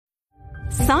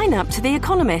Sign up to The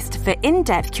Economist for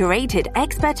in-depth curated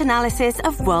expert analysis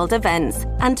of world events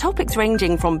and topics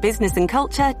ranging from business and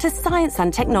culture to science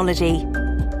and technology.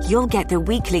 You'll get the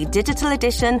weekly digital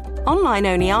edition,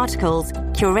 online-only articles,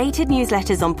 curated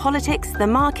newsletters on politics, the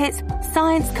markets,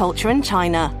 science, culture and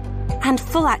China, and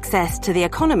full access to The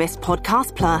Economist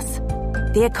Podcast Plus.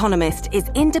 The Economist is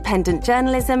independent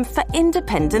journalism for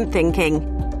independent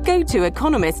thinking. Go to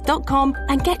economist.com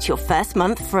and get your first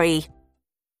month free.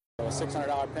 A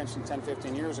 $600 pension 10,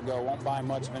 15 years ago won't buy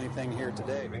much of anything here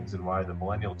today. And why the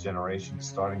millennial generation is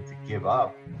starting to give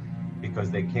up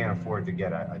because they can't afford to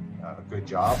get a good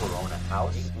job or own a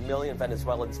house. 8 million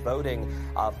Venezuelans voting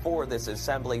for this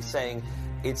assembly, saying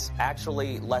it's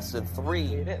actually less than 3.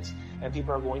 It is. And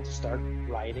people are going to start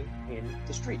rioting in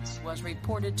the streets. Was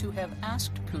reported to have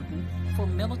asked Putin for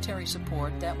military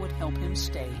support that would help him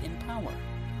stay in power.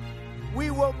 We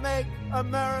will make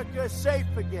America safe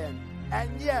again. And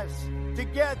yes,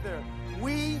 together,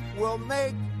 we will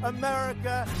make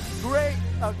America great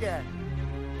again.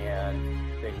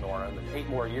 And they ignore him. And 8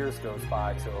 more years goes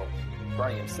by till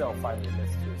Bernie himself finally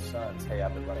admits to his sons, hey,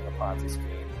 I've been running a Ponzi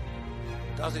scheme.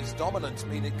 Does its dominance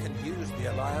mean it can use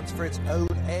the alliance for its own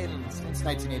ends? Since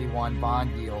 1981,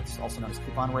 bond yields, also known as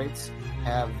coupon rates,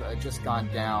 have just gone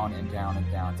down and down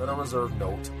and down. Federal Reserve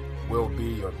note will be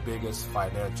your biggest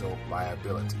financial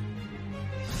liability.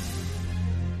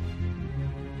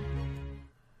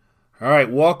 All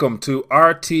right, welcome to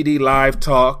RTD Live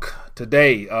Talk.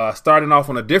 Today, starting off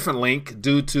on a different link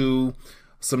due to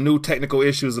some new technical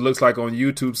issues, it looks like, on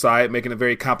YouTube side, making it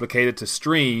very complicated to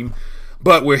stream.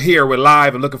 But we're here, we're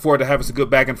live, and looking forward to having some good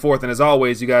back and forth. And as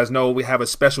always, you guys know we have a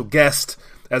special guest,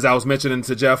 as I was mentioning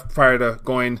to Jeff prior to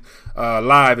going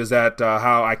live, is that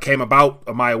how I came about,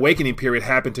 my awakening period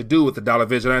happened to do with the Dollar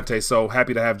Vigilante. So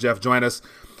happy to have Jeff join us.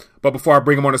 But before I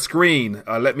bring him on the screen,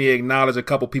 let me acknowledge a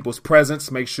couple people's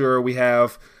presence. Make sure we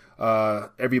have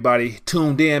everybody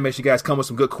tuned in. Make sure you guys come with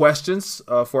some good questions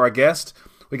for our guest.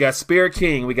 We got Spirit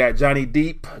King. We got Johnny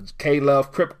Deep,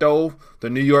 K-Love Crypto, the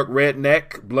New York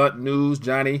Redneck, Blunt News,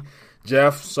 Johnny,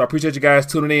 Jeff. So I appreciate you guys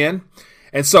tuning in.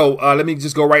 And so let me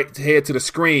just go right ahead to the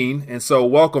screen. And so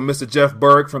welcome, Mr. Jeff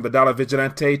Berg from the Dollar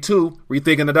Vigilante to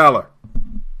Rethinking the Dollar.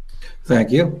 Thank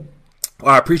you.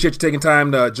 I appreciate you taking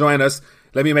time to join us.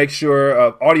 Let me make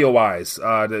sure, audio-wise,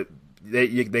 that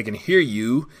they can hear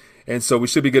you, and so we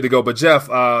should be good to go. But, Jeff,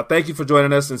 thank you for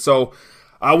joining us. And so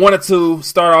I wanted to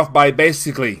start off by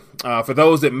basically, for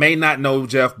those that may not know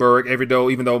Jeff Berg,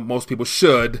 even though most people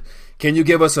should, can you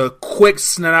give us a quick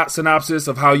synopsis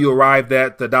of how you arrived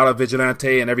at the Dollar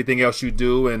Vigilante and everything else you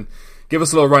do, and give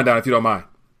us a little rundown if you don't mind.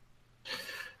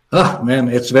 Oh, man,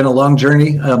 it's been a long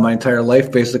journey, my entire life,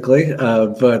 basically.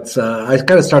 But I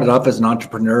kind of started off as an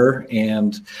entrepreneur,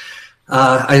 and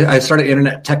I started an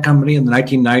internet tech company in the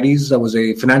 1990s. That was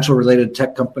a financial-related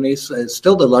tech company. So it's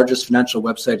still the largest financial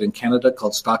website in Canada,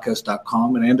 called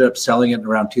Stockhouse.com, and I ended up selling it in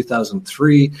around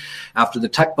 2003 after the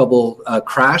tech bubble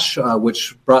crash,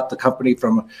 which brought the company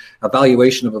from a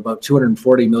valuation of about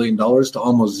 $240 million to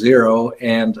almost zero.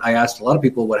 And I asked a lot of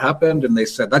people what happened, and they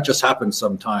said that just happens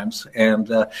sometimes. And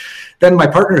then my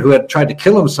partner, who had tried to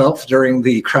kill himself during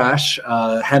the crash,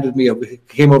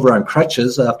 came over on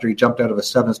crutches after he jumped out of a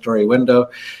 7-story window,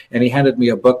 and he handed me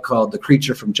a book called The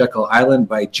Creature from Jekyll Island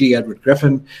by G. Edward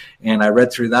Griffin. And I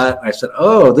read through that, and I said,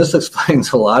 oh, this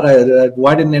explains a lot.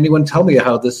 Why didn't anyone tell me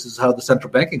how the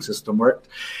central banking system worked?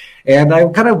 And I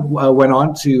kind of went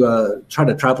on to try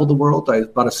to travel the world. I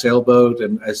bought a sailboat,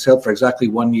 and I sailed for exactly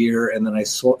 1 year, and then I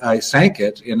sank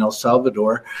it in El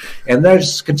Salvador. And then I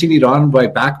just continued on by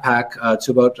backpack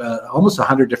to about almost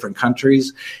 100 different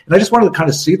countries. And I just wanted to kind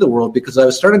of see the world, because I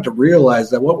was starting to realize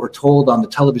that what we're told on the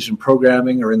television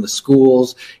programming or in the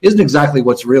schools isn't exactly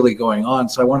what's really going on.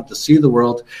 So I wanted to see the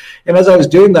world. And as I was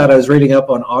doing that, I was reading up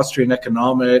on Austrian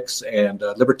economics and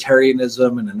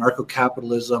libertarianism and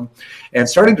anarcho-capitalism, and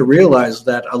starting to realize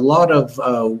that a lot of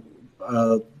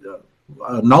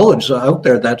knowledge out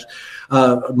there that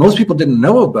most people didn't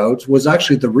know about was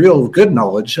actually the real good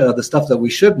knowledge, the stuff that we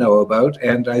should know about.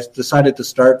 And I decided to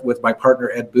start with my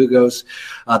partner, Ed Bugos,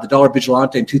 the Dollar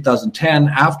Vigilante in 2010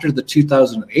 after the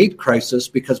 2008 crisis,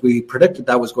 because we predicted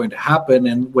that was going to happen.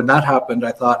 And when that happened,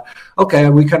 I thought, okay,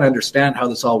 we kind of understand how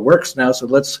this all works now. So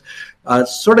let's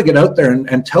sort of get out there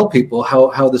and tell people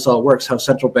how this all works, how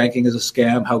central banking is a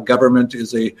scam, how government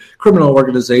is a criminal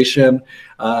organization,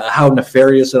 how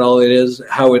nefarious it all is,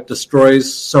 how it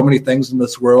destroys so many things in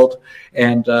this world,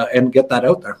 and get that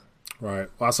out there. Right.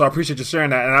 Well, so I appreciate you sharing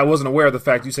that. And I wasn't aware of the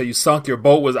fact you said you sunk your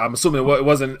boat. I'm assuming it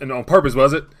wasn't on purpose,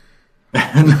 was it?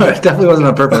 No, it definitely wasn't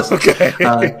on purpose.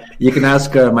 Okay. You can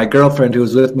ask my girlfriend who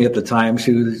was with me at the time.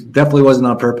 Definitely wasn't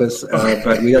on purpose,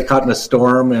 but we got caught in a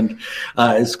storm. And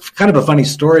it's kind of a funny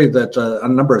story that a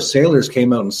number of sailors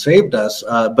came out and saved us.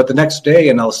 But the next day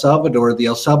in El Salvador, the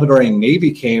El Salvadorian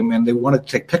Navy came and they wanted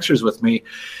to take pictures with me.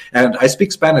 And I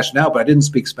speak Spanish now, but I didn't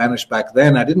speak Spanish back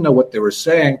then. I didn't know what they were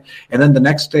saying. And then the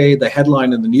next day, the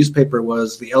headline in the newspaper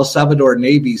was the El Salvador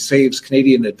Navy saves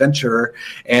Canadian adventurer.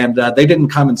 And they didn't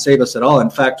come and save us at all. In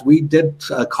fact, we did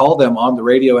call them on the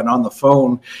radio and on the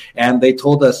phone, and they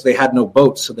told us they had no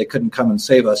boats, so they couldn't come and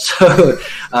save us. So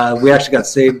we actually got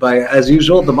saved by, as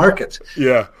usual, the market.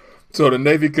 Yeah. So the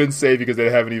Navy couldn't save you because they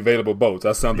didn't have any available boats.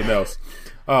 That's something else.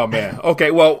 Oh, man. Okay,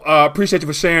 well, appreciate you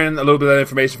for sharing a little bit of that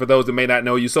information for those that may not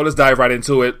know you. So let's dive right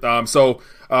into it.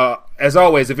 As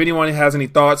always, if anyone has any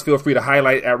thoughts, feel free to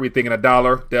highlight at Rethinking a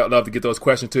Dollar. They'll love to get those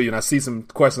questions to you, and I see some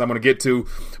questions I'm going to get to.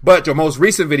 But your most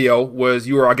recent video was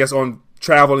you were, I guess, on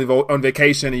travel on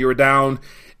vacation, and you were down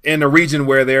in a region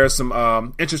where there are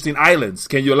some interesting islands.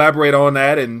 Can you elaborate on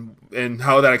that and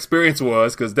how that experience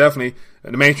was? Because definitely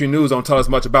the mainstream news don't tell us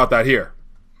much about that here.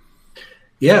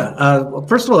 Yeah. Well,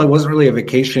 first of all, it wasn't really a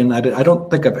vacation. I don't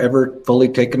think I've ever fully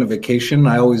taken a vacation.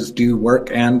 I always do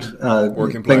work and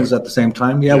things at the same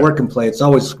time. Yeah, work and play. It's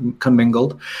always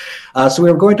commingled. So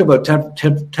we were going to about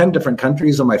 10 different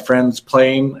countries on my friend's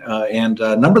plane, and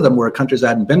a number of them were countries I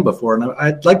hadn't been before. And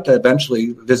I'd like to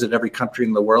eventually visit every country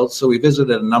in the world. So we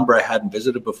visited a number I hadn't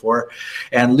visited before.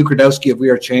 And Luke Radowski of We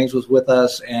Are Change was with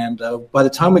us. And by the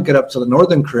time we get up to the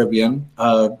Northern Caribbean,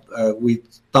 we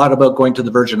thought about going to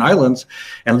the Virgin Islands.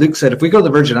 And Luke said, if we go to the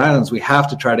Virgin Islands, we have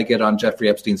to try to get on Jeffrey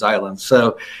Epstein's island.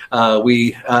 So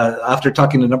we, after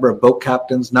talking to a number of boat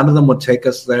captains, none of them would take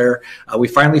us there. We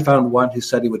finally found one who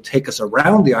said he would take us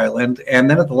around the island. And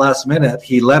then at the last minute,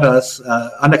 he let us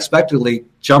unexpectedly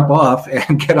jump off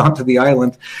and get onto the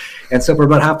island. And so for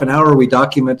about half an hour, we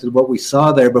documented what we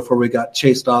saw there before we got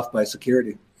chased off by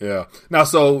security. Yeah. Now,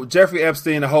 so Jeffrey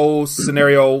Epstein, the whole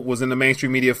scenario was in the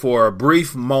mainstream media for a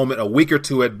brief moment, a week or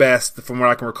two at best, from what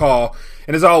I can recall.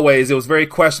 And as always, it was very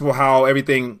questionable how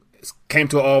everything came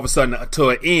to all of a sudden to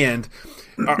an end.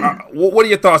 What are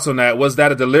your thoughts on that? Was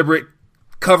that a deliberate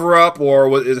cover-up,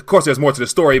 or of course there's more to the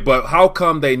story, but how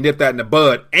come they nipped that in the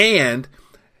bud? And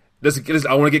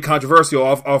I want to get controversial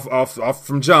off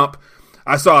from jump.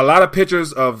 I saw a lot of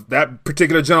pictures of that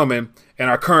particular gentleman and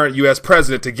our current U.S.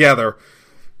 president together.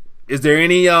 Is there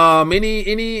any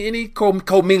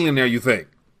co-mingling there, you think?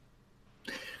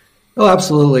 Oh,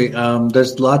 absolutely.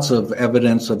 There's lots of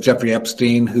evidence of Jeffrey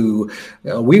Epstein, who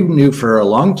we knew for a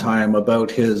long time about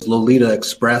his Lolita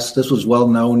Express. This was well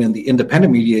known in the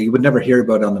independent media. You would never hear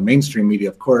about it on the mainstream media,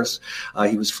 of course.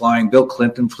 He was flying. Bill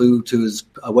Clinton flew to his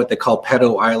what they call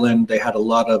Pedo Island. They had a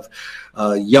lot of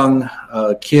young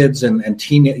kids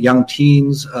and young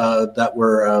teens that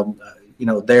were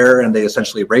there, and they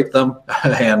essentially raped them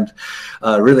and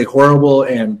really horrible.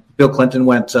 And Bill Clinton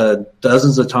went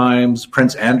dozens of times.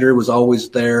 Prince Andrew was always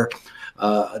there.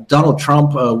 Donald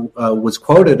Trump was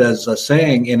quoted as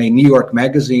saying in a New York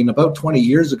magazine about 20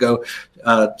 years ago,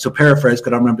 to paraphrase, because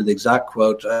I don't remember the exact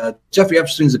quote, Jeffrey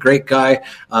Epstein's a great guy.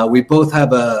 We both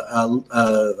have a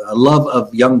love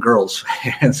of young girls.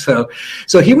 And so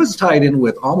he was tied in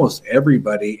with almost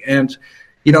everybody. And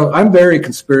I'm very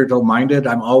conspiratorial minded.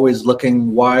 I'm always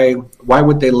looking, why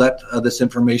would they let this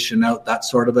information out, that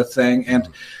sort of a thing. And,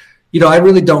 I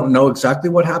really don't know exactly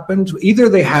what happened. Either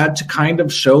they had to kind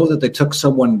of show that they took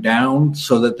someone down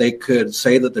so that they could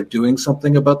say that they're doing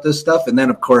something about this stuff. And then,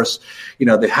 of course,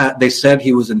 they said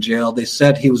he was in jail. They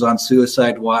said he was on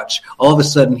suicide watch. All of a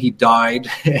sudden, he died.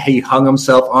 He hung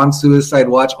himself on suicide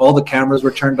watch. All the cameras were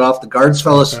turned off. The guards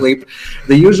fell asleep.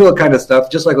 The usual kind of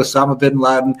stuff, just like Osama bin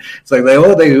Laden. It's like,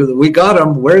 we got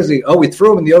him. Where is he? Oh, we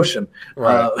threw him in the ocean.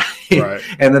 Right. Right.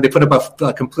 And then they put up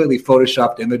a completely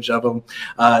photoshopped image of him.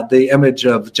 The image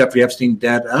of Jeffrey Epstein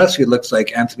dead actually looks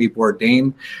like Anthony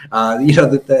Bourdain.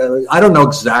 I don't know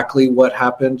exactly what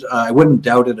happened. I wouldn't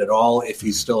doubt it at all if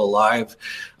he's still alive.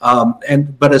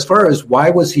 But as far as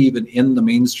why was he even in the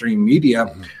mainstream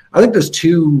media, I think there's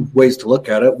two ways to look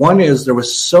at it. One is there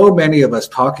was so many of us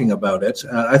talking about it.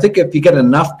 I think if you get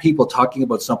enough people talking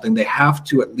about something, they have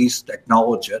to at least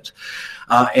acknowledge it.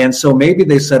 And so maybe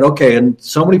they said, okay, and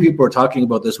so many people are talking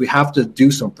about this, we have to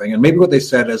do something. And maybe what they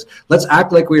said is, let's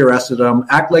act like we arrested him,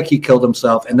 act like he killed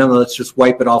himself, and then let's just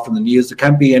wipe it off from the news. There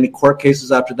can't be any court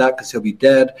cases after that because he'll be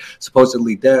dead,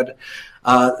 supposedly dead.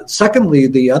 Secondly,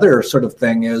 the other sort of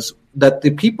thing is, that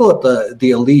the people at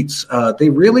the elites, they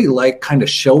really like kind of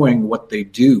showing what they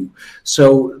do.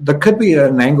 So there could be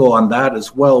an angle on that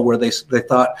as well, where they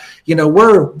thought,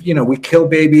 we kill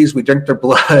babies, we drink their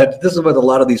blood. This is what a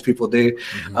lot of these people do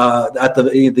at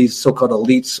these so-called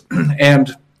elites.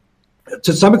 And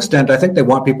to some extent, I think they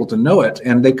want people to know it,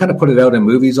 and they kind of put it out in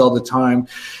movies all the time.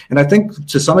 And I think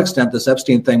to some extent, this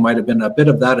Epstein thing might have been a bit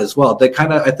of that as well. They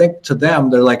kind of, I think to them,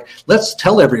 they're like, let's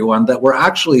tell everyone that we're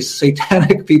actually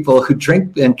satanic people who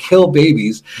drink and kill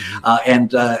babies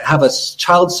and have a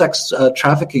child sex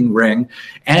trafficking ring,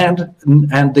 and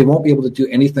they won't be able to do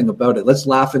anything about it. Let's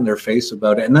laugh in their face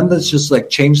about it. And then let's just like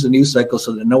change the news cycle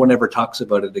so that no one ever talks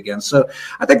about it again. So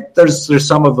I think there's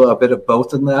some of a bit of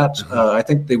both in that. I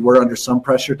think they were under some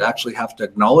pressure to actually have to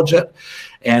acknowledge it.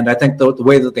 And I think the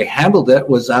way that they handled it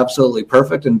was absolutely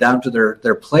perfect, and down to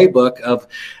their playbook of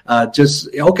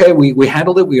we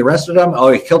handled it, we arrested him,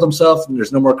 he killed himself, and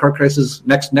there's no more court cases,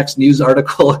 next news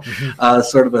article,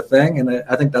 sort of a thing. And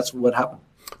I think that's what happened.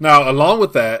 Now, along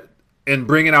with that, and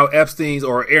bringing out Epstein's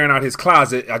or airing out his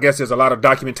closet, I guess there's a lot of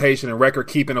documentation and record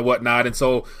keeping and whatnot. And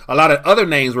so a lot of other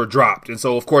names were dropped. And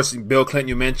so, of course, Bill Clinton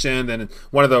you mentioned, and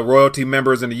one of the royalty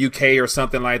members in the UK or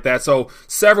something like that. So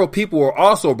several people were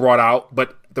also brought out,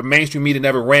 but the mainstream media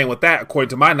never ran with that, according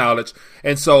to my knowledge.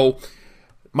 And so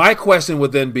my question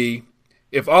would then be,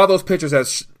 if all those pictures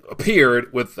has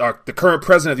appeared with the current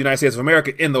president of the United States of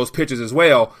America in those pictures as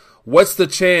well, what's the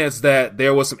chance that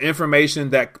there was some information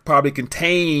that probably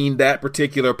contained that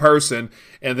particular person,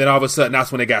 and then all of a sudden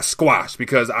that's when they got squashed?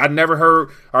 Because I never heard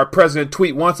our president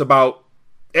tweet once about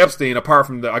Epstein, apart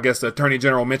from the Attorney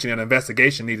General mentioning an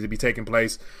investigation needed to be taking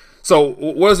place. So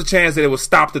what is the chance that it was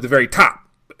stopped at the very top?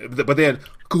 But then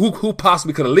who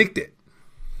possibly could have leaked it?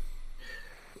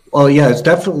 Well, yeah, it's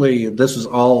definitely, this is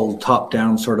all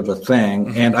top-down sort of a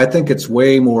thing, and I think it's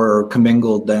way more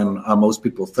commingled than most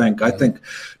people think. I think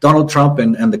Donald Trump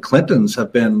and the Clintons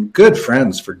have been good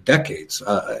friends for decades,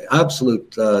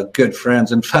 absolute good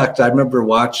friends. In fact, I remember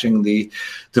watching the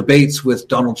debates with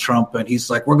Donald Trump, and he's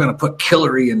like, we're going to put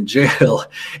Hillary in jail,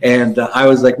 and I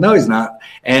was like, no, he's not.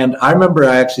 And I remember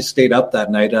I actually stayed up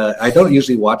that night. I don't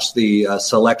usually watch the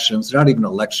selections. They're not even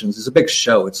elections. It's a big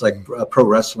show. It's like pro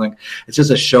wrestling. It's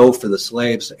just a show for the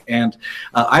slaves. And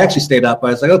I actually stayed up.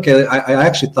 I was like, okay, I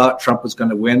actually thought Trump was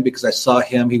going to win because I saw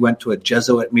him. He went to a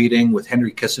Jesuit meeting with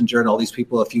Henry Kissinger and all these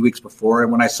people a few weeks before.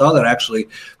 And when I saw that, I actually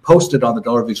posted on the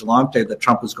Dollar Vigilante that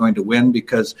Trump was going to win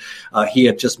because he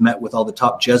had just met with all the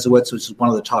top Jesuits, which is one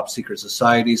of the top secret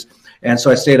societies. And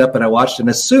so I stayed up and I watched. And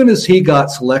as soon as he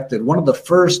got selected, one of the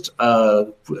first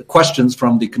questions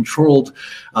from the controlled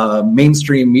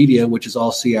mainstream media, which is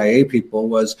all CIA people,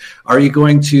 was, are you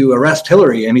going to arrest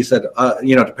Hillary? And he said,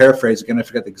 to paraphrase again, I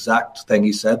forget the exact thing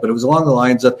he said, but it was along the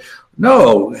lines of,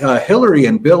 no, Hillary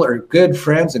and Bill are good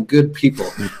friends and good people.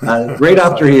 Right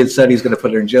after he had said he's going to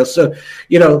put her in jail. So,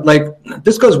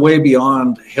 this goes way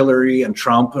beyond Hillary and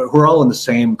Trump, who are all in the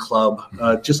same club.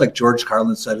 Just like George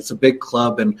Carlin said, it's a big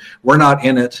club and we're not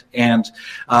in it. And,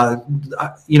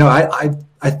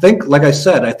 I think, like I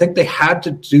said, I think they had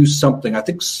to do something. I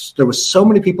think there was so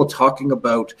many people talking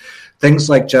about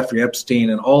things like Jeffrey Epstein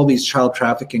and all these child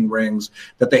trafficking rings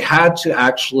that they had to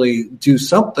actually do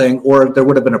something, or there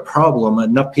would have been a problem.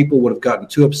 Enough people would have gotten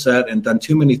too upset and done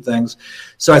too many things.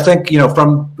 So I think,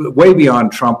 from way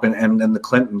beyond Trump and the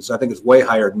Clintons, I think it's way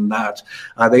higher than that.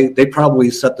 They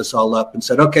probably set this all up and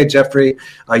said, okay, Jeffrey,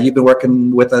 you've been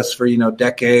working with us for,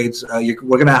 decades. We're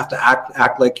going to have to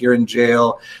act like you're in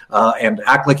jail and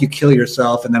act like you kill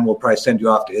yourself. And then we'll probably send you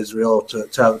off to Israel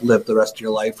to live the rest of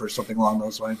your life or something along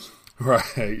those lines.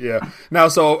 Right, yeah. Now,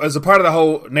 so as a part of the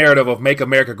whole narrative of Make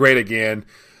America Great Again,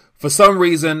 for some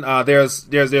reason, there's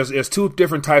two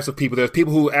different types of people. There's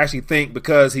people who actually think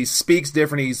because he speaks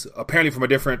different, he's apparently from a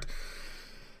different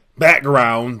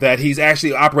background, that he's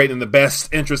actually operating in the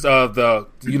best interest of the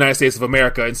United States of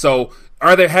America. And so,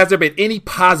 has there been any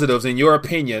positives, in your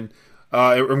opinion,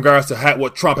 in regards to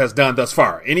what Trump has done thus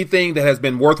far? Anything that has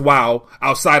been worthwhile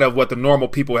outside of what the normal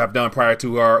people have done prior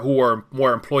to who are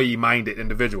more employee-minded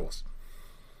individuals?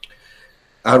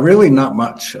 Really not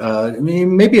much.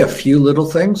 Maybe a few little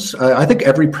things. I think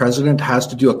every president has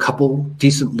to do a couple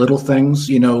decent little things,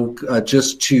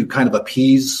 just to kind of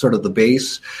appease sort of the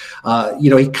base.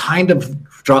 He kind of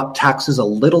dropped taxes a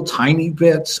little tiny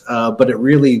bit, but it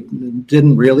really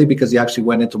didn't because he actually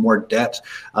went into more debt.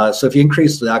 So if you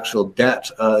increase the actual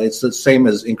debt, it's the same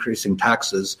as increasing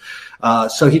taxes.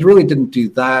 So he really didn't do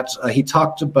that. He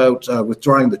talked about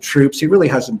withdrawing the troops. He really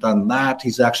hasn't done that.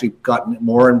 He's actually gotten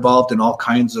more involved in all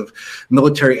kinds of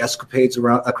military escapades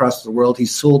across the world. He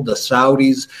sold the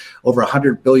Saudis over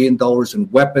 $100 billion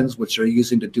in weapons, which they're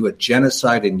using to do a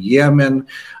genocide in Yemen.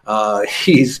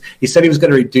 He said he was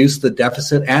going to reduce the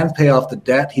deficit and pay off the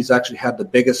debt. He's actually had the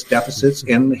biggest deficits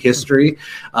in history,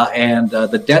 and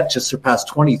the debt just surpassed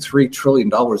 $23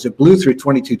 trillion. It blew through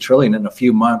 $22 trillion in a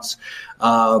few months.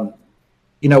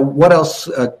 What else?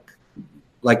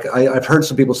 I've heard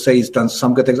some people say he's done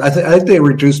some good things. I think they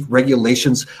reduced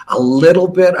regulations a little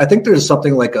bit. I think there's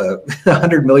something like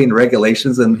 100 million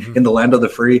regulations in the land of the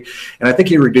free, and I think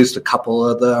he reduced a couple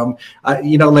of them.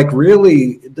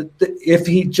 Really, if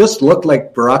he just looked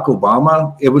like Barack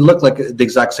Obama, it would look like the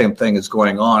exact same thing is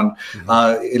going on.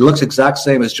 It looks exact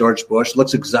same as George Bush.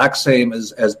 Looks exact same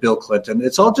as Bill Clinton.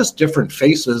 It's all just different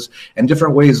faces and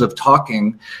different ways of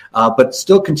talking, but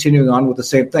still continuing on with the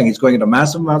same thing. He's going into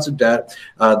massive amounts of debt.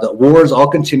 The wars all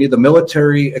continue. The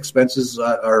military expenses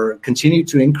continue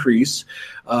to increase.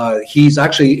 He's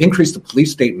actually increased the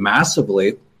police state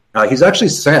massively. He's actually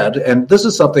said, and this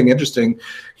is something interesting,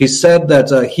 he said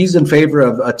that he's in favor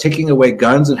of taking away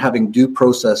guns and having due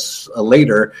process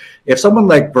later. If someone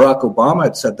like Barack Obama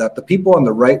had said that, the people on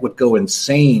the right would go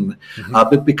insane.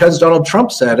 But because Donald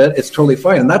Trump said it, it's totally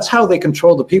fine. And that's how they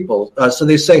control the people. So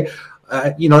they say,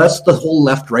 that's the whole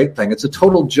left-right thing. It's a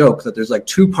total joke that there's like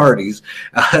two parties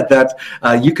that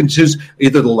you can choose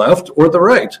either the left or the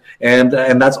right, and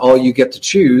that's all you get to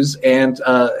choose. And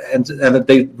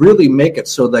they really make it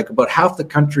so like about half the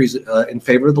country's in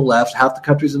favor of the left, half the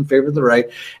country's in favor of the right,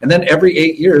 and then every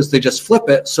 8 years they just flip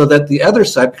it so that the other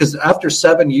side, because after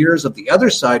 7 years of the other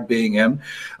side being in,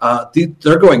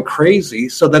 they're going crazy.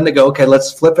 So then they go, okay,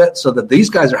 let's flip it so that these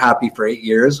guys are happy for 8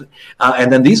 years, and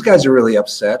then these guys are really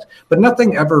upset, but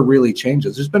nothing ever really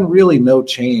changes. There's been really no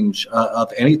change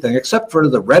of anything except for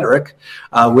the rhetoric,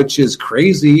 which is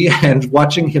crazy. And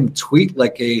watching him tweet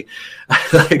like an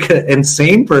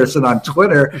insane person on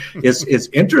Twitter is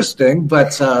interesting,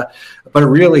 but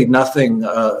really nothing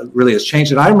really has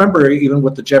changed. And I remember even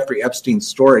with the Jeffrey Epstein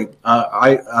story,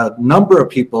 a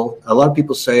lot of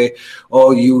people say,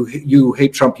 "Oh, you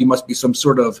hate Trump. You must be some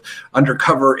sort of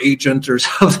undercover agent or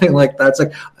something like that." It's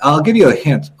like, I'll give you a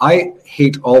hint. I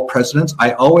hate all presidents.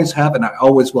 I always have, and I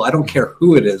always will. I don't care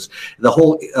who it is. The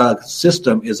whole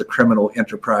system is a criminal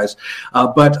enterprise.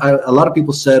 But a lot of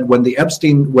people said when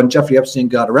Jeffrey Epstein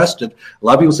got arrested, a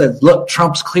lot of people said, "Look,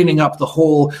 Trump's cleaning up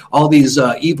all these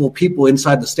evil people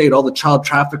inside the state, all the child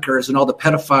traffickers and all the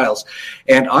pedophiles."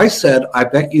 And I said, I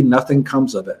bet you nothing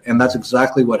comes of it. And that's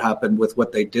exactly what happened with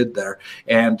what they did there.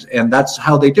 And that's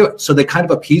how they do it. So they kind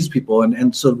of appease people.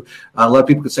 And so a lot of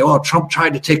people could say, "Oh, Trump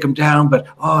tried to take him down, but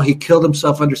he killed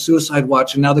himself under suicide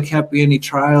watch, and now there can't be any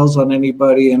trials on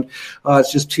anybody, and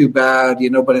it's just too bad,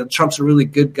 but Trump's a really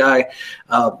good guy."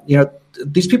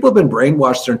 These people have been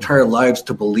brainwashed their entire lives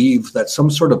to believe that some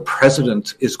sort of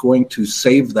president is going to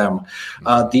save them.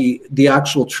 The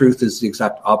actual truth is the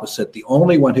exact opposite. The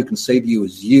only one who can save you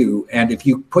is you, and if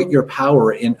you put your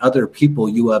power in other people,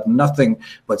 you have nothing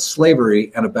but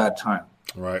slavery and a bad time.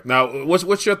 Right. Now,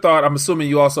 what's your thought? I'm assuming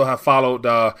you also have followed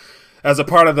as a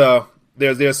part of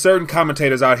there's certain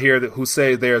commentators out here who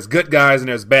say there's good guys and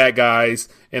there's bad guys,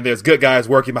 and there's good guys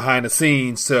working behind the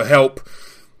scenes to help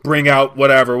bring out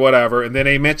whatever. And then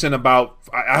they mention about,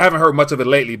 I haven't heard much of it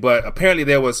lately, but apparently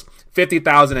there was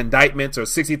 50,000 indictments or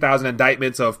 60,000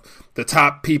 indictments of the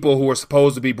top people who were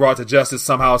supposed to be brought to justice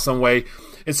somehow, some way.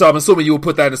 And so I'm assuming you would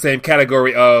put that in the same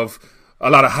category of a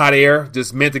lot of hot air,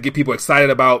 just meant to get people excited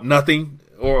about nothing.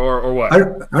 Or what?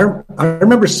 I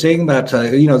remember seeing that,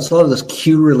 it's a lot of this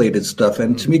Q-related stuff.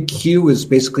 And to me, Q is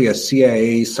basically a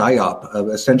CIA psyop of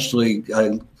essentially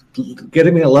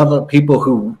getting a lot of people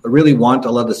who really want a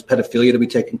lot of this pedophilia to be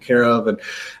taken care of and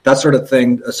that sort of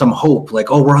thing. Some hope, like,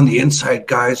 oh, we're on the inside,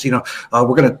 guys. We're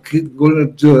gonna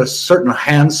do a certain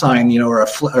hand sign, or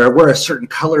wear a certain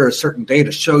color a certain day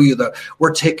to show you that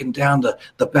we're taking down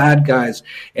the bad guys.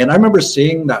 And I remember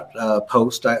seeing that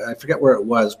post. I forget where it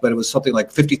was, but it was something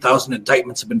like 50,000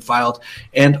 indictments have been filed.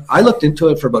 And I looked into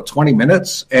it for about 20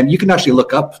 minutes, and you can actually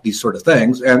look up these sort of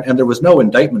things, and there was no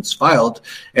indictments filed.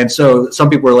 And so some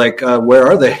people were like, where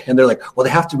are they? And they're like, well, they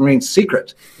have to remain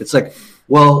secret. It's like,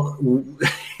 well,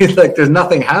 like there's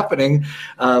nothing happening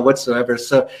whatsoever.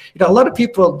 So, a lot of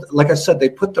people, like I said, they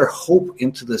put their hope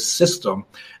into the system.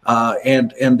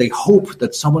 and they hope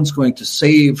that someone's going to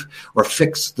save or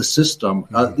fix the system.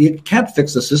 You can't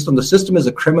fix the system. The system is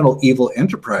a criminal, evil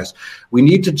enterprise. We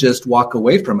need to just walk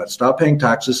away from it. Stop paying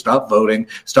taxes, stop voting,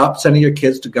 stop sending your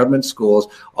kids to government schools,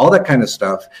 all that kind of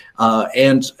stuff.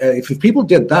 And if people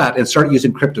did that and started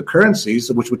using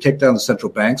cryptocurrencies, which would take down the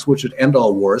central banks, which would end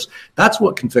all wars, that's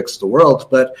what can fix the world.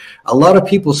 But a lot of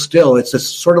people still, it's this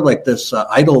sort of like this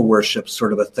idol worship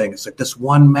sort of a thing. It's like this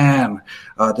one man,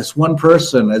 this one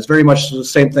person. It's very much the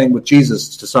same thing with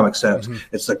Jesus to some extent.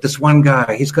 It's like this one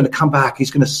guy, he's going to come back,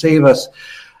 he's going to save us.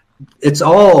 It's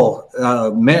all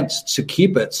meant to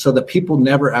keep it so that people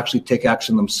never actually take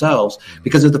action themselves.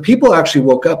 Because if the people actually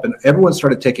woke up and everyone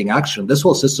started taking action, this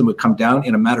whole system would come down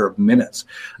in a matter of minutes.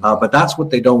 But that's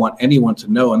what they don't want anyone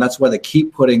to know. And that's why they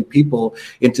keep putting people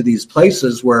into these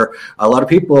places where a lot of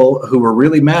people who were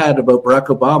really mad about Barack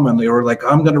Obama, and they were like,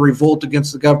 I'm going to revolt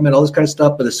against the government, all this kind of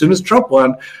stuff. But as soon as Trump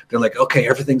won, they're like, okay,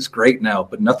 everything's great now,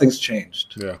 but nothing's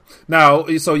changed. Yeah. Now,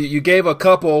 so you gave a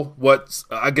couple what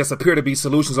I guess appear to be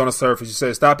solutions on the surface. You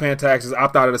said stop paying taxes,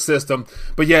 opt out of the system.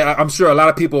 But yeah, I'm sure a lot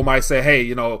of people might say, hey,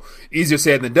 easier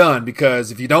said than done, because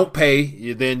if you don't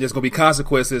pay, then there's going to be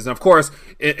consequences. And of course,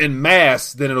 in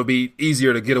mass, then it'll be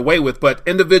easier to get away with. But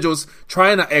individuals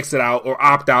trying to exit out or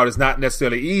opt out is not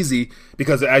necessarily easy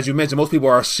because, as you mentioned, most people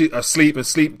are asleep, and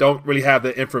sleep don't really have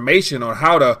the information on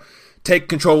how to take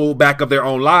control back of their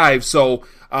own lives. So,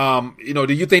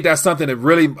 do you think that's something that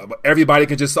really everybody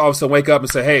can just all of a sudden wake up and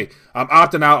say, hey, I'm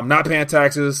opting out, I'm not paying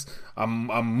taxes, I'm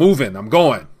moving, I'm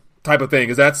going type of thing?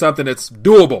 Is that something that's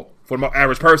doable for the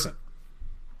average person?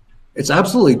 It's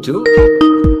absolutely doable.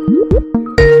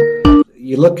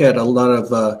 You look at a lot of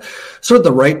sort of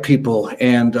the right people,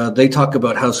 and they talk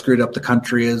about how screwed up the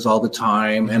country is all the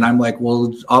time. And I'm like,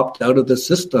 well, opt out of the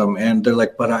system. And they're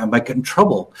like, but I might get in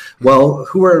trouble. Well,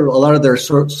 who are a lot of their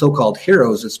so-called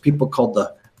heroes? It's people called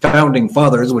the Founding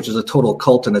Fathers, which is a total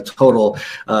cult and a total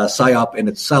psyop in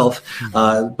itself.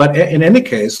 But in any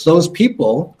case, those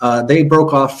people, they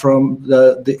broke off from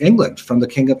the England, from the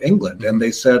King of England, and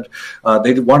they said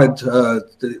they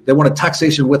wanted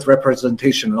taxation with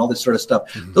representation and all this sort of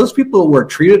stuff. Those people were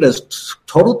treated as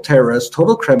total terrorists,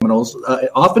 total criminals.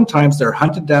 Oftentimes, they're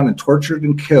hunted down and tortured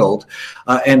and killed,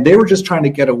 and they were just trying to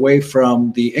get away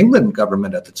from the England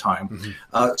government at the time.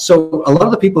 So a lot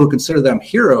of the people who consider them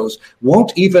heroes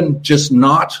won't even just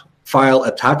not file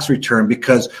a tax return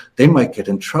because they might get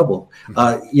in trouble.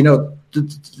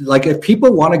 Like if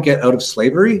people want to get out of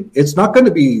slavery, it's not going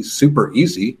to be super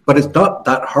easy, but it's not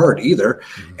that hard either.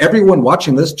 Everyone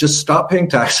watching this, just stop paying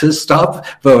taxes, stop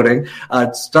voting,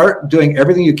 start doing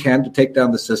everything you can to take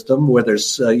down the system, whether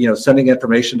it's, sending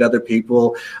information to other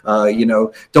people,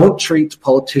 don't treat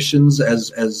politicians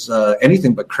as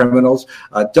anything but criminals.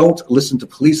 Don't listen to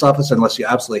police officers unless you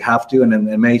absolutely have to. And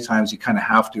then many times you kind of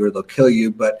have to, or they'll kill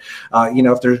you. But,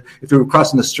 if you're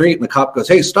crossing the street and the cop goes,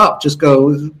 hey, stop, just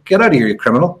go, get out of here, you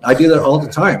criminal. I do that all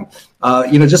the time.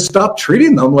 Just stop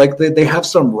treating them like they have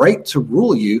some right to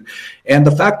rule you. And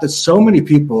the fact that so many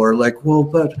people are like, well,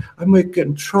 but I might get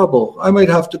in trouble. I might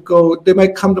have to go. They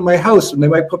might come to my house and they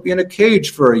might put me in a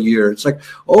cage for a year. It's like,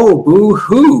 oh,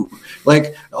 boo-hoo.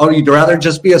 Like, oh, you'd rather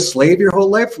just be a slave your whole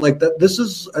life? Like that. This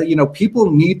is,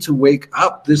 people need to wake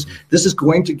up. This is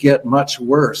going to get much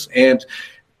worse. And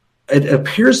it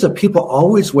appears that people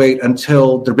always wait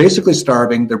until they're basically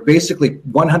starving, they're basically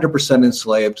 100%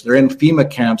 enslaved, they're in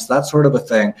FEMA camps, that sort of a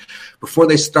thing, before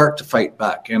they start to fight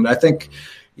back. And I think,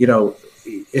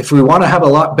 if we want to have a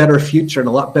lot better future and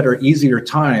a lot better, easier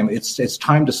time, it's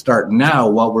time to start now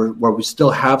while we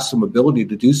still have some ability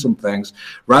to do some things,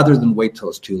 rather than wait till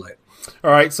it's too late.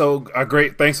 All right, so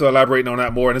great. Thanks for elaborating on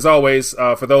that more. And as always,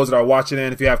 for those that are watching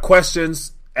in, if you have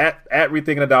questions, at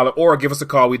Rethinking a Dollar, or give us a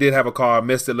call. We did have a call, I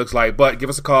missed it, looks like, but give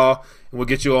us a call and we'll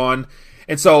get you on.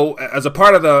 And so as a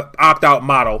part of the opt-out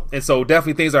model, and so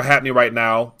definitely things are happening right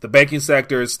now. The banking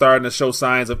sector is starting to show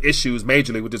signs of issues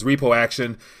majorly with this repo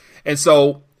action. And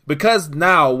so because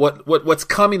now what's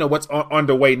coming or what's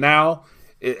underway now,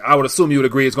 I would assume you would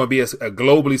agree it's going to be a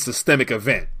globally systemic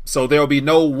event. So there will be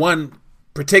no one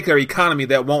particular economy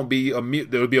that won't be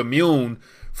immune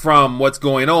from what's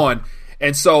going on.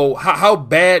 And so how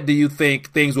bad do you think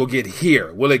things will get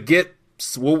here? Will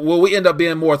we end up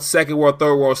being more second world,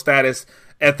 third world status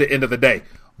at the end of the day?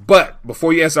 But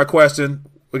before you answer our question,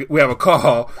 we have a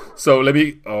call. So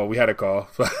we had a call.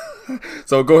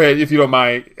 So go ahead, if you don't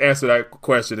mind, answer that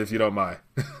question if you don't mind.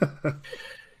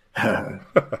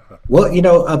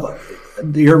 Well,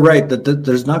 You're right that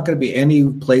there's not going to be any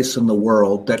place in the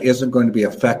world that isn't going to be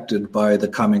affected by the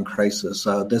coming crisis.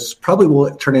 This probably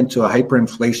will turn into a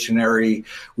hyperinflationary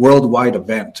worldwide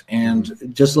event. And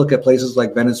just look at places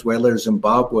like Venezuela or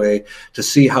Zimbabwe to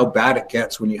see how bad it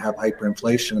gets when you have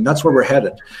hyperinflation. And that's where we're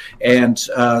headed. And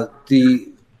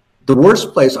the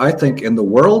worst place, I think, in the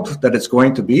world that it's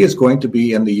going to be is going to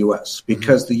be in the U.S.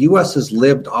 because the U.S. has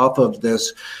lived off of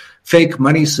this fake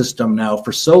money system now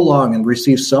for so long and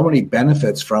received so many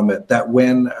benefits from it that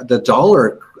when the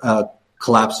dollar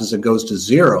collapses and goes to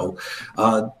zero,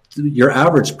 your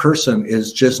average person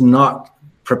is just not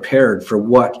prepared for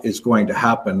what is going to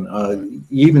happen.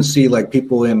 You even see like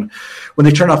people when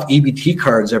they turn off EBT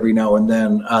cards every now and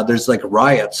then, there's like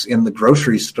riots in the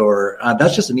grocery store.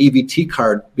 That's just an EBT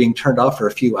card being turned off for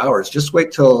a few hours. Just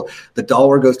wait till the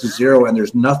dollar goes to zero and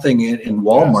there's nothing in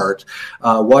Walmart.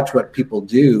 Watch what people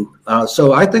do.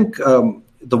 So I think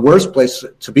the worst place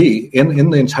to be in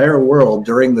the entire world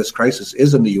during this crisis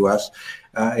is in the U.S.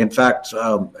 In fact,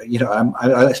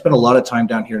 I spent a lot of time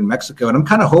down here in Mexico, and I'm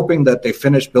kind of hoping that they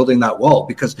finish building that wall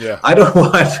because I don't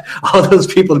want all those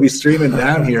people to be streaming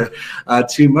down here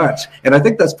too much. And I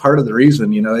think that's part of the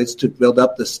reason, is to build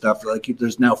up this stuff. Like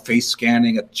there's now face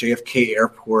scanning at JFK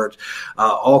Airport,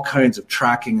 all kinds of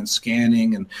tracking and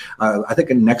scanning. And I think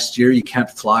in next year you can't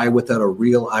fly without a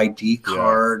real ID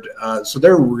card. So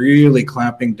they're really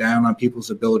clamping down on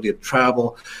people's ability to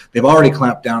travel. They've already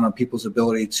clamped down on people's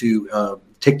ability to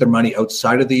take their money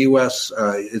outside of the U.S.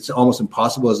 It's almost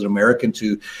impossible as an American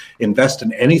to invest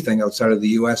in anything outside of the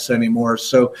U.S. anymore.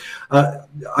 So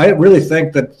I really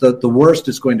think that the worst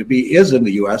is going to be is in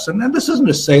the U.S. And this isn't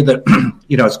to say that,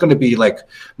 it's going to be like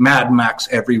Mad Max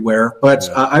everywhere. But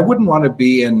I wouldn't want to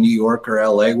be in New York or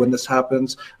L.A. when this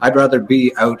happens. I'd rather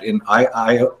be out in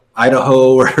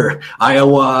Idaho or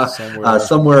Iowa,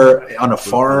 somewhere on a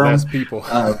farm. Less people.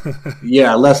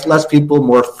 Less people,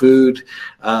 more food,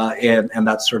 and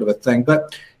that sort of a thing.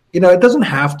 But, it doesn't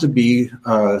have to be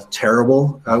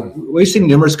terrible. We've seen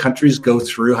numerous countries go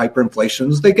through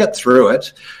hyperinflations. They get through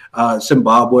it.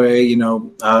 Zimbabwe,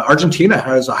 Argentina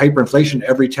has a hyperinflation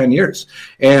every 10 years.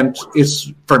 And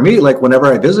it's, for me, like whenever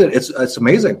I visit, it's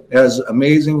amazing. It has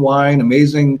amazing wine,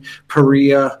 amazing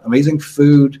paella, amazing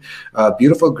food,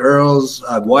 beautiful girls,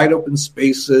 wide open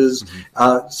spaces.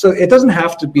 So it doesn't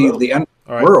have to be the end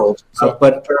of the world,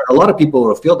 but for a lot of people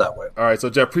will feel that way. All right, so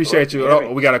Jeff, appreciate you.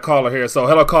 We got a caller here. So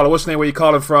hello, caller. What's your name? Where you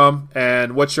calling from?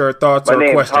 And what's your thoughts or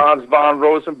question? My name's Hans von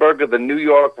Rosenberg of the New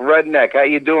York Redneck. How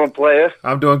you doing, player?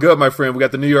 I'm doing good, my friend. We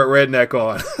got the New York Redneck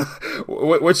on.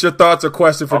 What's your thoughts or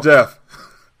question for Jeff?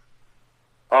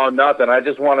 Oh, nothing. I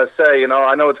just want to say,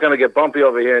 I know it's going to get bumpy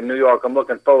over here in New York. I'm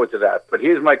looking forward to that. But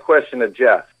here's my question to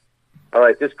Jeff. All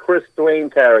right, this Chris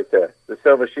Dwayne character, the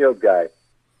Silver Shield guy,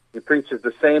 he preaches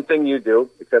the same thing you do,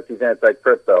 except he's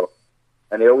anti-crypto.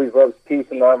 And he always loves peace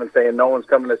and love and saying no one's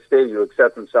coming to save you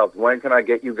except themselves. When can I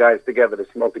get you guys together to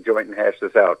smoke a joint and hash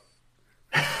this out?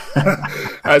 All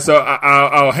right, so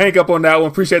I'll hang up on that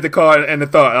one. Appreciate the call and the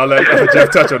thought. I'll let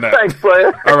Jeff touch on that. Thanks,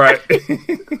 player. All right.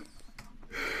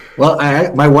 Well,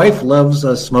 my wife loves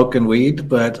smoking weed,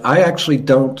 but I actually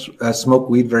don't smoke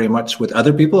weed very much with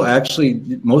other people. I actually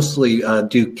mostly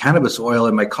do cannabis oil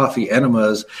in my coffee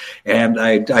enemas, and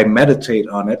I meditate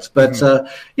on it. But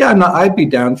I'd be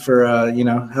down for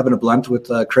having a blunt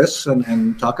with Chris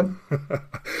and talking.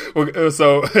 Well,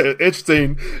 so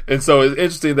interesting, and so it's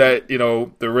interesting that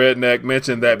the Redneck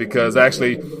mentioned that because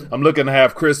actually I'm looking to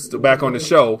have Chris back on the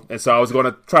show, and so I was going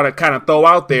to try to kind of throw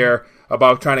out there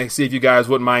about trying to see if you guys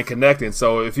wouldn't mind connecting.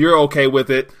 So if you're okay with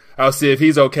it, I'll see if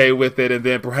he's okay with it, and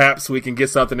then perhaps we can get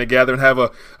something together and have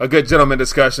a good gentleman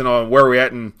discussion on where we're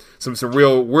at and some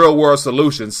real world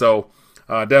solutions. So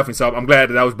definitely. So I'm glad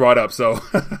that was brought up. So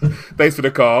thanks for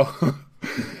the call.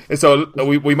 And so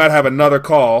we might have another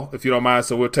call if you don't mind.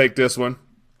 So we'll take this one.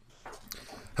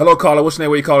 Hello, caller. What's your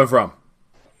name? Where you calling from?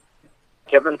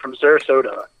 Kevin from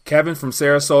Sarasota. Kevin from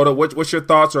Sarasota. What's your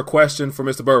thoughts or question for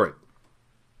Mr. Burritt?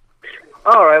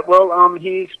 All right. Well,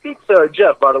 he speaks.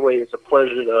 Jeff, by the way, it's a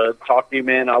pleasure to talk to you,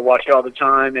 man. I watch you all the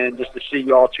time, and just to see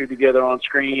you all two together on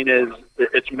screen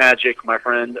it's magic, my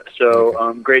friend.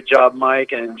 So, great job,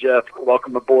 Mike and Jeff.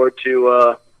 Welcome aboard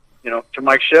to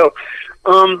Mike's show.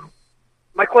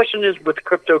 My question is with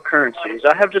cryptocurrencies.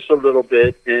 I have just a little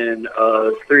bit in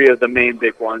three of the main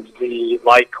big ones: the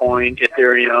Litecoin,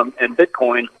 Ethereum, and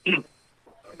Bitcoin.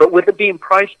 But with it being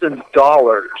priced in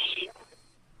dollars,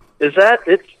 is that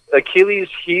it's Achilles'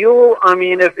 heel? I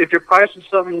mean, if you're pricing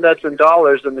something that's in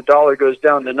dollars and the dollar goes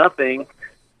down to nothing,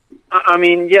 I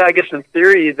mean, yeah, I guess in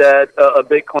theory that a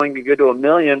Bitcoin could go to $1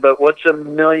 million, but what's $1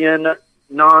 million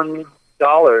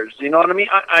non-dollars? You know what I mean?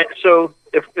 So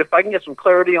if I can get some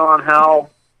clarity on how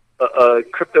a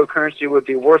cryptocurrency would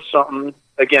be worth something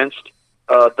against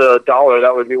the dollar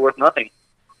that would be worth nothing.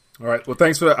 All right. Well,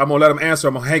 thanks for that. I'm going to let him answer.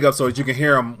 I'm going to hang up so that you can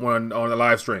hear him on the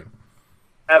live stream.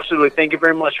 Absolutely. Thank you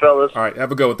very much, fellas. All right.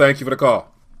 Have a good one. Thank you for the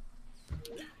call.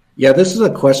 Yeah, this is a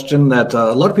question that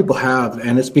a lot of people have,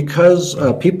 and it's because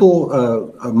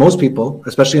most people,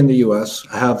 especially in the U.S.,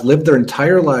 have lived their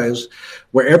entire lives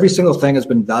where every single thing has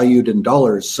been valued in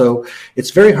dollars. So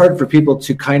it's very hard for people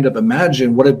to kind of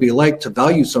imagine what it'd be like to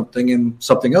value something in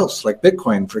something else, like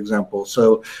Bitcoin, for example.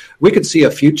 So we could see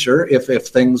a future if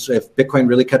Bitcoin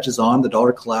really catches on, the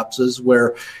dollar collapses,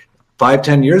 where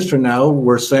 5-10 years from now,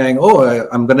 we're saying,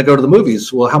 I'm going to go to the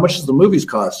movies. Well, how much does the movies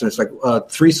cost? And it's like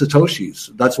 3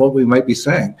 Satoshis. That's what we might be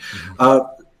saying. So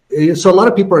a lot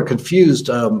of people are confused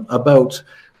about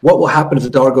what will happen if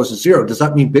the dollar goes to zero. Does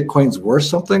that mean Bitcoin's worth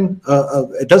something?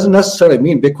 It doesn't necessarily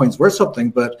mean Bitcoin's worth something,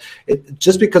 but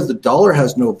just because the dollar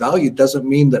has no value doesn't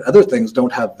mean that other things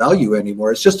don't have value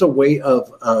anymore. It's just a way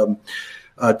of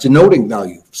denoting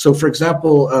value. So, for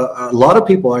example, a lot of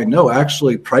people I know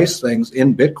actually price things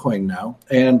in Bitcoin now.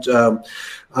 And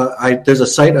there's a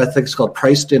site, I think it's called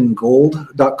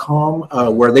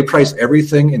pricedingold.com, where they price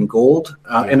everything in gold.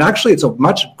 And actually,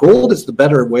 gold is the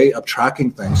better way of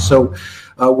tracking things. So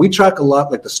we track a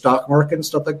lot like the stock market and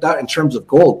stuff like that in terms of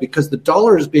gold, because the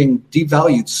dollar is being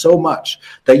devalued so much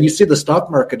that you see the stock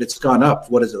market, it's gone up,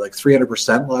 what is it, like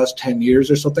 300% the last 10 years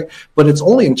or something? But it's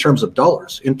only in terms of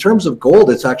dollars. In terms of gold,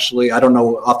 it's actually, I don't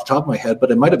know off the top of my head, but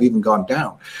it might have even gone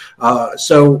down. It's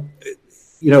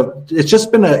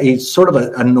just been a sort of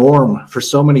a norm for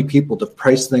so many people to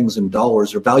price things in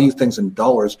dollars or value things in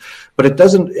dollars, but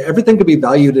everything could be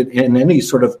valued in any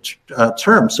sort of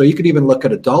term. So you could even look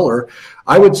at a dollar.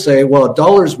 I would say, well, a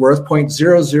dollar is worth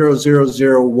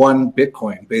 0.00001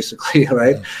 Bitcoin, basically,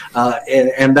 right?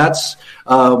 And that's,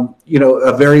 a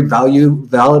very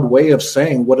valid way of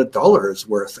saying what a dollar is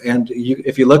worth. And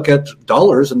if you look at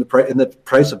dollars in the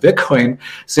price of Bitcoin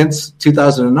since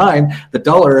 2009, the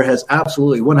dollar has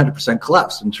absolutely 100%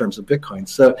 collapsed in terms of Bitcoin.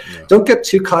 So don't get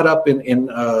too caught up in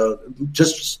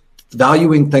just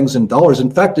valuing things in dollars.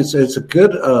 In fact, it's a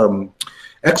good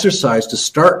exercise to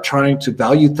start trying to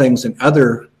value things in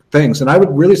other things. And I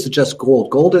would really suggest gold.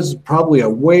 Gold is probably a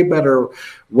way better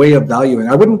way of valuing.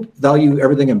 I wouldn't value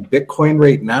everything in Bitcoin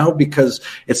right now because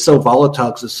it's so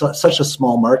volatile, because it's such a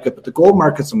small market. But the gold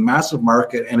market's a massive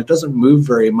market, and it doesn't move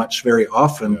very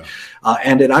often.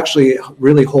 And it actually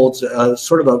really holds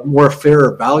sort of a more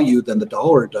fairer value than the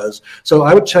dollar does. So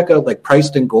I would check out like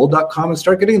pricedingold.com and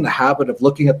start getting in the habit of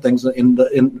looking at things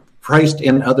priced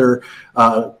in other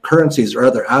currencies or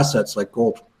other assets like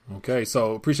gold. Okay,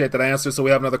 so appreciate that answer. So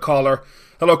we have another caller.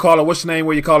 Hello, caller. What's your name?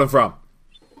 Where you calling from?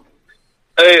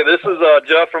 Hey, this is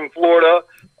Jeff from Florida.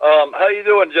 How you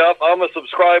doing, Jeff? I'm a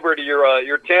subscriber to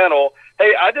your channel.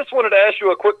 Hey, I just wanted to ask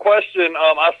you a quick question.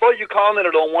 I saw you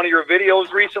commented on one of your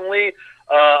videos recently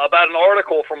about an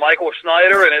article from Michael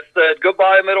Schneider, and it said,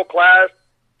 "Goodbye, middle class.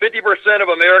 50% of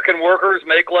American workers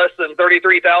make less than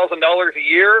 $33,000 a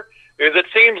year." It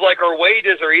seems like our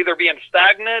wages are either being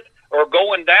stagnant or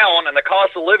going down, and the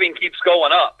cost of living keeps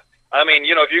going up. I mean,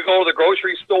 if you go to the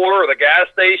grocery store or the gas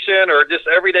station or just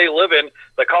everyday living,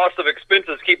 the cost of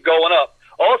expenses keep going up.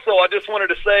 Also, I just wanted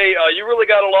to say, you really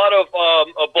got a lot of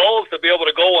balls to be able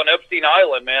to go on Epstein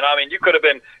Island, man. I mean, you could have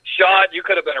been shot, you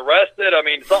could have been arrested. I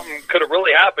mean, something could have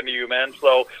really happened to you, man.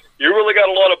 So you really got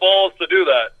a lot of balls to do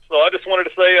that. So I just wanted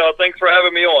to say thanks for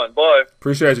having me on. Bye.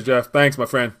 Appreciate you, Jeff. Thanks, my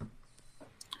friend.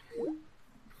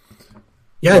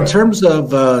 Yeah, in terms of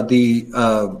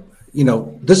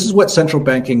this is what central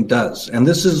banking does. And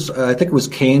this is, I think it was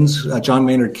Keynes, John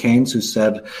Maynard Keynes, who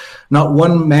said, not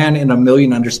one man in a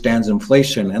million understands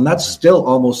inflation. And that's still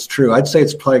almost true. I'd say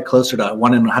it's probably closer to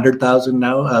 1 in 100,000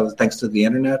 now, thanks to the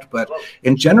internet. But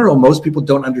in general, most people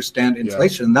don't understand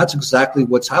inflation. And that's exactly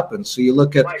what's happened. So you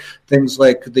look at things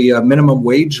like the minimum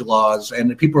wage laws,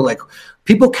 and people are like,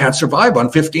 people can't survive on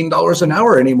 $15 an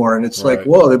hour anymore. And it's like,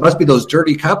 whoa, there must be those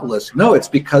dirty capitalists. No, it's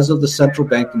because of the central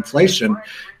bank inflation.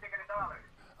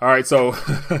 All right, so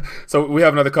we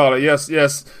have another caller. Yes,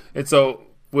 and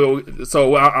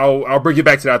I'll bring you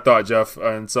back to that thought, Jeff.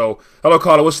 And so, hello,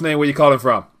 caller. What's your name? Where you calling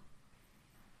from?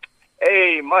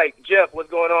 Hey, Mike, Jeff, what's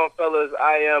going on, fellas?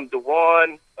 I am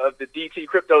Dewan of the DT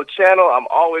Crypto channel. I'm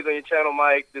always on your channel,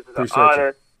 Mike. This is an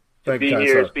honor to be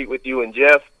here and speak with you and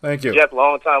Jeff. Thank you, Jeff,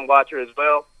 long-time watcher as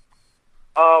well.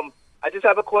 I just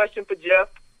have a question for Jeff.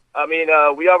 I mean,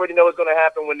 we already know what's going to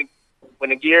happen when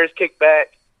the gears kick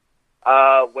back.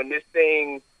 When this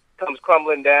thing comes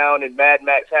crumbling down and Mad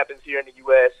Max happens here in the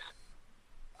U.S.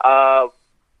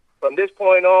 From this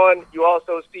point on, you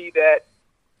also see that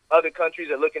other countries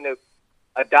are looking to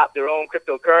adopt their own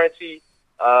cryptocurrency,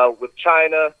 with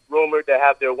China rumored to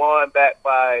have their yuan backed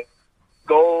by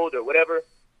gold or whatever.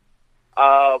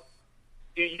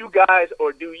 Do you guys,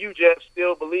 or do you, Jeff,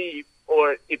 still believe,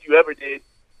 or if you ever did,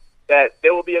 that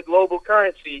there will be a global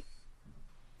currency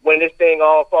when this thing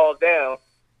all falls down?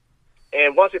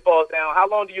 And once it falls down, how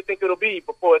long do you think it'll be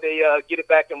before they get it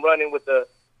back and running with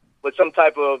some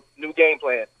type of new game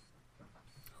plan?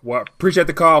 Well, appreciate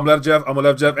the call. I'm gonna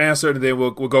let Jeff answer it, and then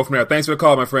we'll go from there. Thanks for the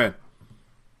call, my friend.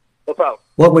 No problem.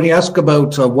 Well, when you ask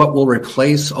about what will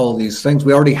replace all these things,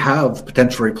 we already have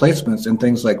potential replacements in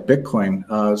things like Bitcoin.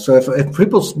 So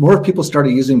if more people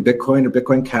started using Bitcoin or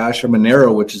Bitcoin Cash or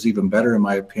Monero, which is even better in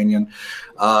my opinion,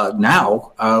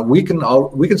 now we can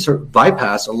sort of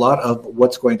bypass a lot of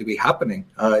what's going to be happening.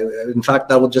 In fact,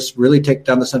 that will just really take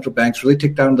down the central banks, really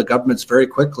take down the governments very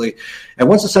quickly. And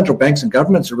once the central banks and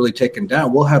governments are really taken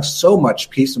down, we'll have so much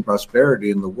peace and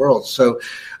prosperity in the world. So,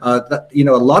 a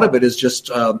lot of it is just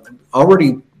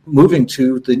already moving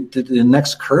to the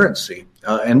next currency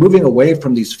and moving away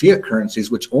from these fiat currencies,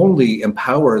 which only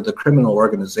empower the criminal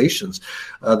organizations.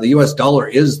 The U.S. dollar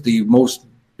is the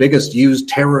biggest used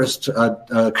terrorist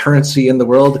currency in the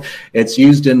world. It's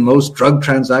used in most drug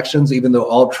transactions, even though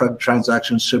all drug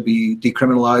transactions should be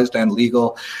decriminalized and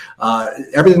legal.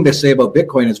 Everything they say about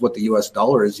Bitcoin is what the U.S.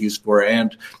 dollar is used for,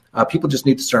 and people just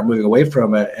need to start moving away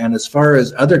from it. And as far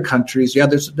as other countries,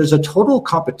 there's a total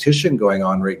competition going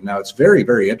on right now. It's very,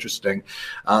 very interesting.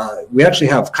 We actually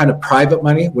have kind of private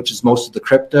money, which is most of the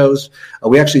cryptos.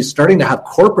 We actually starting to have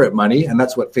corporate money, and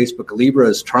that's what Facebook Libra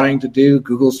is trying to do.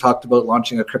 Google's talked about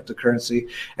launching a cryptocurrency.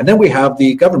 And then we have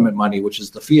the government money, which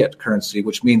is the fiat currency,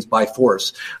 which means by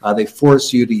force. They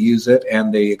force you to use it,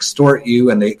 and they extort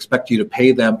you, and they expect you to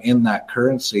pay them in that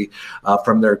currency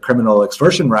from their criminal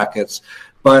extortion rackets.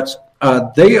 But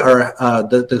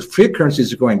the fiat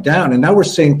currencies are going down, and now we're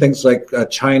seeing things like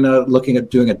China looking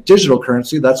at doing a digital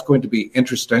currency. That's going to be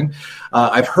interesting.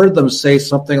 I've heard them say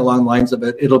something along the lines of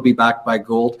it'll be backed by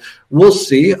gold. We'll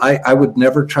see. I would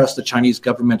never trust the Chinese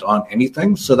government on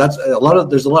anything. So there's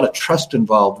a lot of trust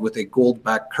involved with a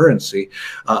gold-backed currency.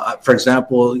 For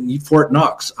example, Fort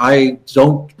Knox. I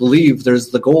don't believe there's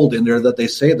the gold in there that they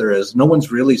say there is. No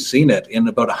one's really seen it in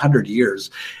about 100 years,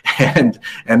 and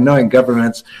knowing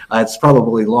governments, it's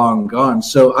probably long gone.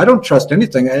 So I don't trust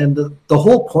anything. And the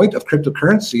whole point of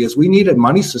cryptocurrency is we need a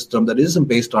money system that isn't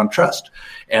based on trust.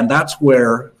 And that's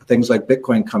where things like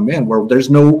Bitcoin come in, where there's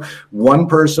no one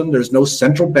person, there's no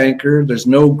central banker, there's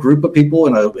no group of people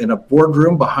in a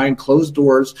boardroom behind closed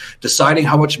doors deciding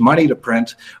how much money to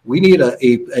print. We need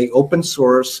a open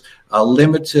source,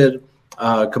 limited,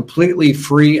 completely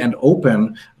free and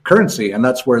open currency, and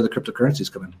that's where the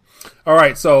cryptocurrencies come in. All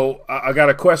right, so I got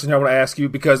a question here I want to ask you,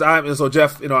 because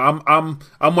Jeff, I'm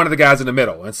one of the guys in the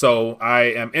middle, and so I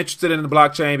am interested in the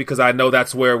blockchain because I know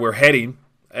that's where we're heading,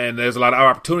 and there's a lot of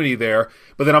opportunity there.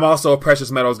 But then I'm also a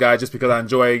precious metals guy, just because I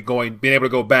enjoy being able to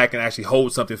go back and actually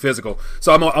hold something physical.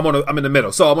 So I'm in the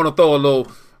middle. So I'm going to throw a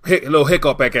little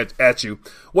hiccup back at you.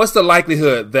 What's the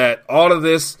likelihood that all of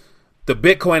this, the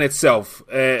Bitcoin itself,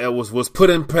 was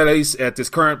put in place at this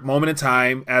current moment in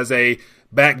time as a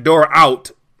backdoor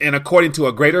out, and according to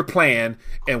a greater plan,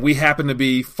 and we happen to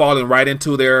be falling right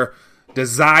into their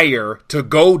desire to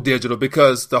go digital,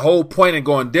 because the whole point in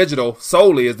going digital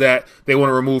solely is that they want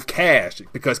to remove cash,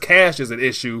 because cash is an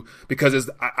issue because it's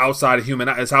outside of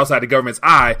it's outside the government's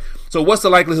eye. So what's the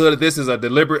likelihood that this is a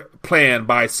deliberate plan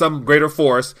by some greater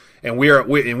force, and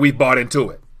we bought into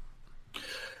it?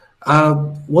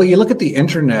 Well, you look at the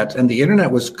internet, and the internet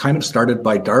was kind of started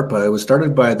by DARPA. It was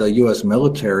started by the U.S.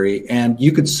 military, and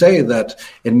you could say that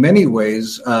in many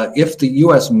ways, if the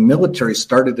U.S. military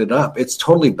started it up, it's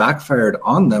totally backfired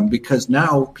on them, because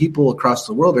now people across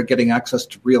the world are getting access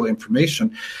to real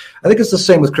information. I think it's the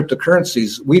same with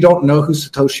cryptocurrencies. We don't know who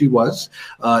Satoshi was.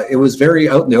 It was very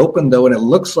out in the open, though, and it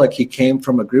looks like he came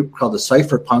from a group called the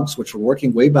Cypherpunks, which were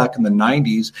working way back in the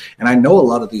 90s. And I know a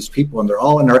lot of these people, and they're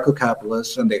all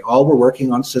anarcho-capitalists, and they all were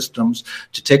working on systems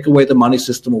to take away the money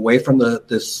system away from the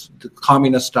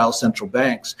communist-style central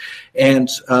banks. And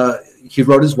he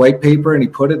wrote his white paper and he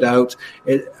put it out.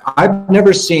 I've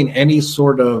never seen any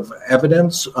sort of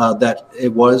evidence that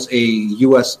it was a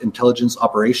U.S. intelligence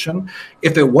operation.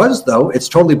 If it was, though, it's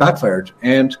totally backfired.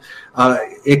 And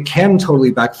it can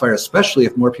totally backfire, especially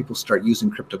if more people start using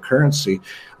cryptocurrency.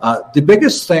 The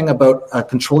biggest thing about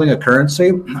controlling a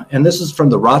currency, and this is from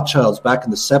the Rothschilds back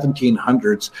in the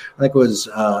 1700s, I think it was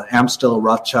Amstel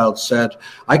Rothschild said,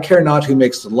 "I care not who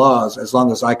makes the laws as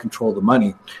long as I control the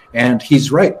money." And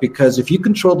he's right, because because if you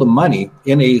control the money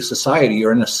in a society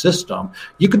or in a system,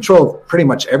 you control pretty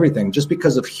much everything just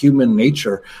because of human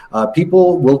nature.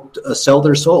 People will sell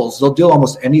their souls. They'll do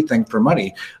almost anything for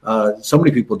money. So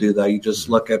many people do that. You just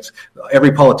look at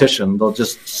every politician. They'll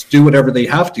just do whatever they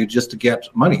have to just to get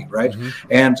money, right?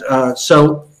 And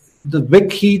so the big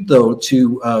key, though,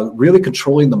 to really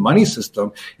controlling the money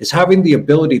system is having the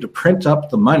ability to print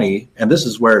up the money, and this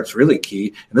is where it's really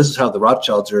key, and this is how the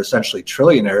Rothschilds are essentially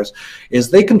trillionaires, is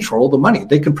they control the money.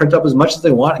 They can print up as much as they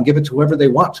want and give it to whoever they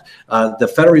want.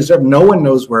 The Federal Reserve, no one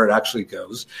knows where it actually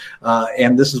goes,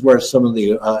 and this is where some of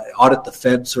the audit the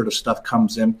Fed sort of stuff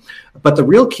comes in. But the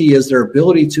real key is their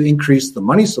ability to increase the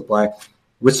money supply.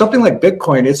 With something like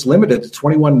Bitcoin, it's limited to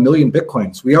 21 million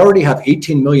Bitcoins. We already have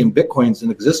 18 million Bitcoins in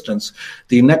existence.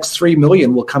 The next 3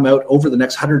 million will come out over the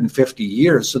next 150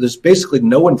 years. So there's basically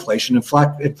no inflation. In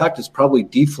fact, it's probably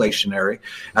deflationary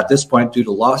at this point due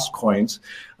to lost coins.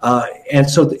 And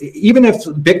so even if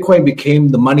Bitcoin became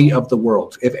the money of the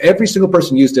world, if every single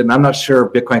person used it, and I'm not sure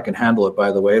Bitcoin can handle it,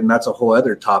 by the way, and that's a whole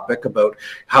other topic about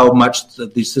how much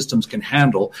these systems can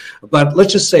handle. But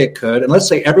let's just say it could. And let's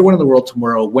say everyone in the world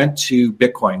tomorrow went to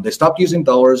Bitcoin. They stopped using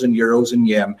dollars and euros and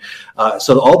yen.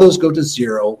 So all those go to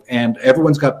zero and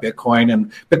everyone's got Bitcoin,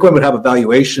 and Bitcoin would have a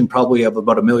valuation probably of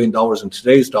about $1 million in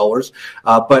today's dollars.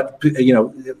 But, you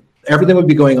know, everything would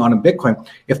be going on in Bitcoin.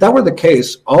 If that were the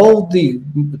case, all the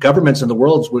governments in the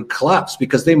world would collapse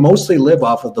because they mostly live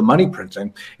off of the money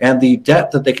printing and the debt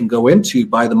that they can go into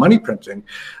by the money printing.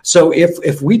 So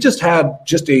if we just had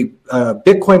just a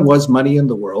Bitcoin was money in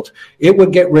the world, it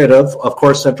would get rid of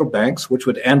course, central banks, which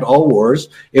would end all wars.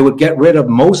 It would get rid of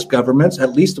most governments,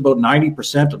 at least about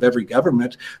 90% of every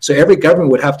government. So every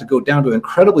government would have to go down to an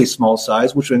incredibly small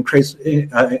size, which would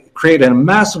create a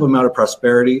massive amount of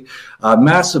prosperity,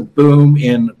 massive boom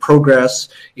in progress,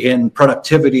 in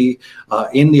productivity,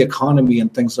 in the economy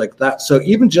and things like that. So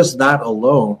even just that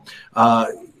alone,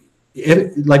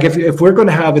 if we're going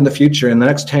to have in the future, in the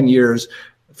next 10 years,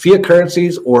 fiat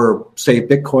currencies or say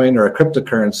Bitcoin or a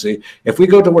cryptocurrency, if we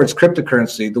go towards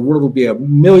cryptocurrency, the world will be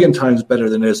 1,000,000 times better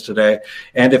than it is today.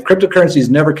 And if cryptocurrencies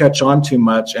never catch on too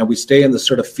much and we stay in the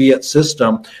sort of fiat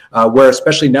system, where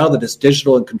especially now that it's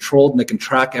digital and controlled and they can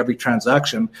track every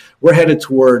transaction, we're headed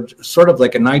toward sort of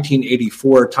like a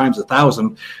 1984 times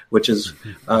 1,000, which is,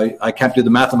 I can't do the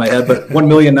math in my head, but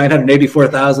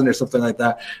 1,984,000 or something like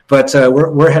that. But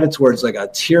we're headed towards like a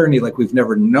tyranny like we've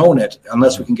never known it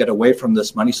unless we can get away from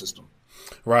this money system.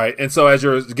 Right. And so as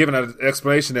you're giving an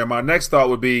explanation there, my next thought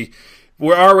would be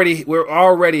we're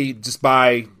already just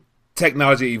by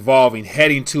technology evolving,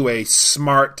 heading to a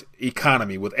smart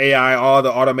economy with AI, all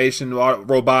the automation,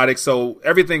 robotics. So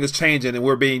everything is changing and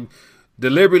we're being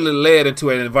deliberately led into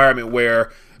an environment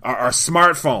where our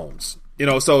smartphones, you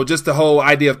know, so just the whole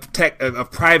idea of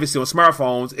of privacy on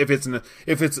smartphones,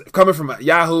 if it's coming from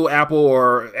Yahoo, Apple,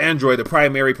 or Android, the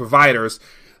primary providers,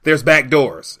 there's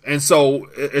backdoors. And so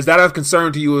is that of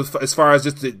concern to you as far as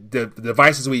just the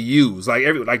devices we use?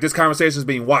 Like this conversation is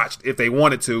being watched if they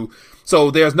wanted to.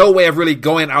 So there's no way of really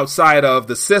going outside of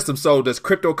the system. So does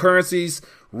cryptocurrencies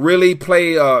really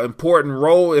play an important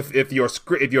role if your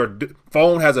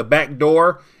phone has a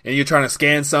backdoor and you're trying to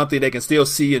scan something they can still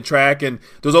see and track? And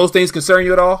does those things concern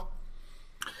you at all?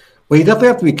 Well, you definitely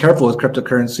have to be careful with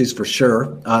cryptocurrencies for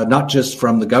sure, not just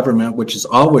from the government, which is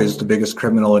always the biggest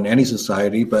criminal in any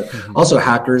society, but also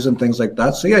hackers and things like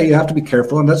that. So yeah, you have to be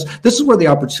careful. And this is where the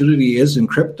opportunity is in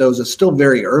cryptos. It's still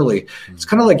very early. It's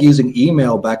kind of like using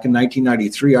email back in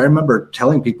 1993. I remember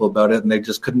telling people about it and they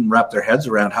just couldn't wrap their heads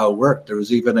around how it worked. There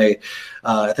was even I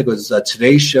think it was a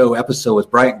Today Show episode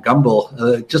with Bryant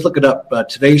Gumbel. Just look it up.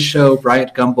 Today Show,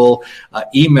 Bryant Gumbel,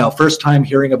 email, first time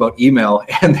hearing about email.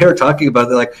 And they were talking about,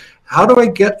 they're like, how do I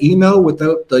get email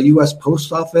without the U.S.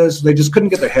 Post Office? They just couldn't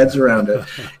get their heads around it.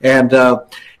 And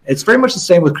it's very much the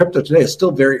same with crypto today. It's still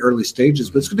very early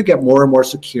stages, but it's going to get more and more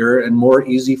secure and more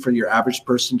easy for your average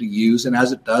person to use. And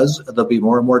as it does, there'll be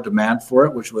more and more demand for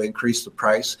it, which will increase the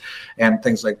price and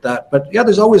things like that. But yeah,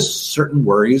 there's always certain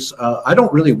worries. I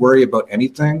don't really worry about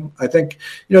anything. I think,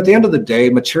 at the end of the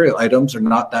day, material items are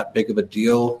not that big of a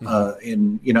deal.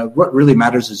 What really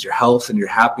matters is your health and your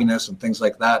happiness and things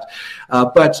like that.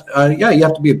 But you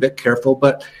have to be a bit careful.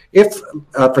 But if,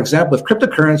 for example, if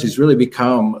cryptocurrencies really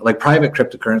become like private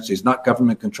cryptocurrencies, not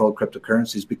government-controlled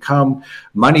cryptocurrencies, become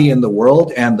money in the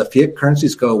world and the fiat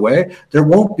currencies go away, there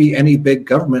won't be any big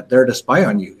government there to spy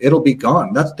on you. It'll be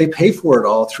gone. They pay for it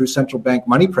all through central bank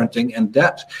money printing and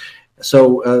debt.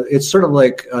 So it's sort of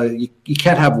like you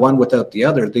can't have one without the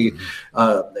other.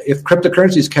 If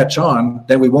cryptocurrencies catch on,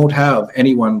 then we won't have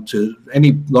any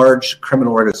large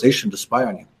criminal organization to spy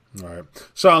on you. All right.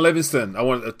 Sean Livingston, I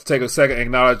want to take a second and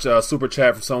acknowledge a super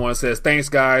chat from someone that says, thanks,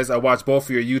 guys. I watch both of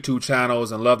your YouTube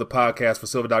channels and love the podcast for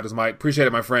Silver Doctors Mike. Appreciate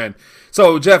it, my friend.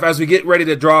 So, Jeff, as we get ready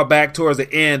to draw back towards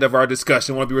the end of our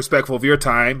discussion, I want to be respectful of your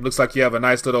time. Looks like you have a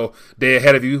nice little day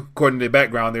ahead of you, according to the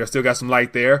background there. Still got some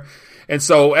light there. And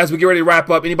so as we get ready to wrap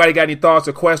up, anybody got any thoughts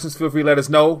or questions, feel free to let us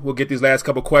know. We'll get these last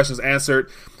couple questions answered.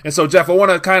 And so, Jeff, I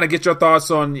want to kind of get your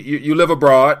thoughts on, you live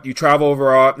abroad, you travel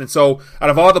abroad. And so out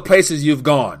of all the places you've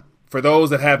gone, for those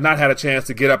that have not had a chance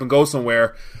to get up and go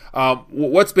somewhere,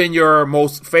 what's been your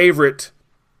most favorite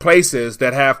places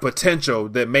that have potential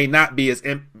that may not be as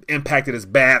impacted as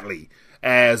badly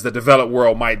as the developed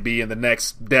world might be in the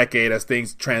next decade as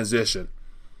things transition?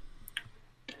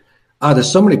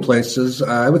 There's so many places.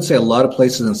 I would say a lot of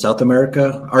places in South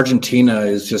America. Argentina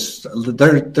is just,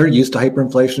 they're used to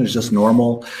hyperinflation. It's just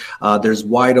normal. There's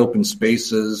wide open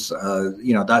spaces.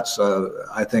 That's,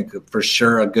 I think, for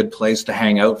sure a good place to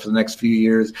hang out for the next few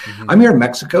years. Mm-hmm. I'm here in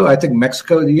Mexico. I think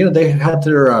Mexico, they had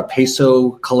their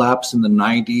peso collapse in the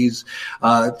 90s.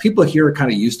 People here are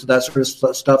kind of used to that sort of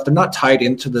stuff. They're not tied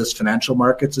into this financial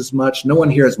markets as much. No one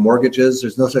here has mortgages.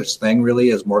 There's no such thing really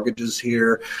as mortgages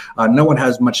here. No one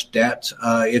has much debt.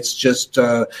 It's just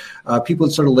people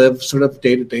sort of live sort of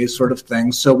day-to-day sort of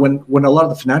things. So when a lot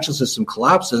of the financial system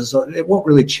collapses, it won't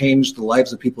really change the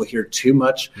lives of people here too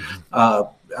much,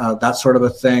 that sort of a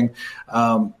thing.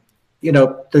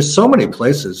 There's so many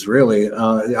places, really.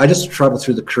 I just traveled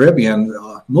through the Caribbean.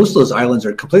 Most of those islands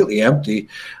are completely empty.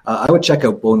 I would check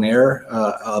out Bonaire.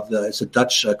 It's a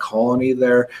Dutch colony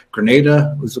there.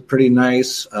 Grenada was pretty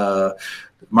nice.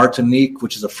 Martinique,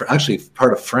 which is actually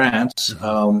part of France.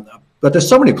 But there's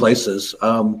so many places.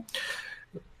 But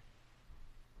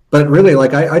really,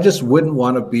 I just wouldn't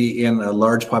want to be in a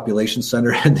large population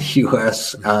center in the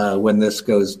U.S. When this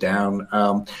goes down.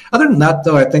 Other than that,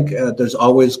 though, I think there's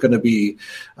always going to be,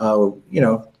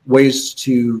 ways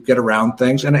to get around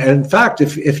things. And in fact,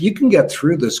 if you can get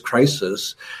through this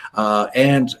crisis,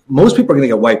 and most people are going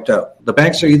to get wiped out. The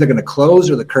banks are either going to close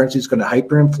or the currency is going to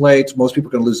hyperinflate. Most people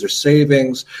are going to lose their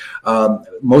savings.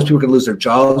 Most people are going to lose their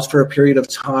jobs for a period of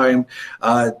time.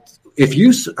 If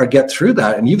you get through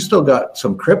that and you've still got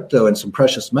some crypto and some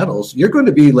precious metals, you're going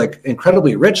to be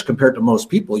incredibly rich compared to most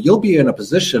people. You'll be in a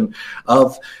position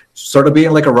of sort of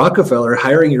being like a Rockefeller,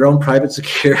 hiring your own private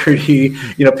security,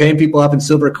 paying people off in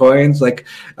silver coins,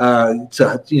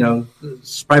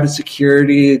 private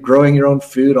security, growing your own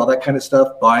food, all that kind of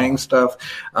stuff, buying stuff.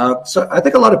 So I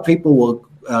think a lot of people will,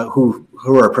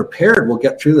 who are prepared will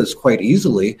get through this quite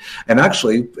easily. And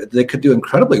actually, they could do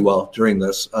incredibly well during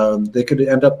this. They could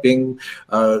end up being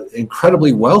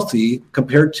incredibly wealthy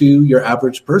compared to your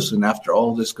average person after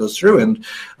all this goes through. And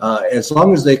as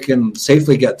long as they can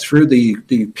safely get through the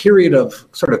period of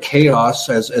sort of chaos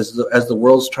as the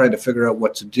world's trying to figure out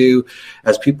what to do,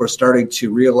 as people are starting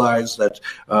to realize that,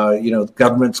 the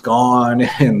government's gone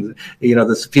and,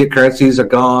 the fiat currencies are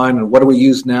gone and what do we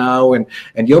use now? And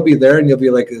you'll be there and you'll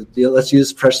be like, let's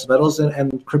use precious metals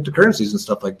and cryptocurrencies and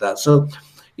stuff like that. So,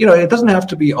 it doesn't have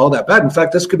to be all that bad. In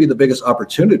fact, this could be the biggest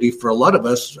opportunity for a lot of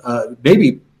us,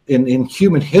 maybe in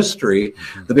human history,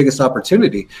 the biggest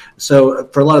opportunity. So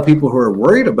for a lot of people who are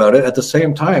worried about it, at the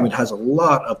same time, it has a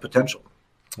lot of potential.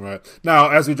 All right. Now,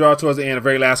 as we draw towards the end, a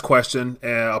very last question,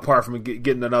 apart from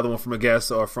getting another one from a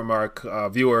guest or from our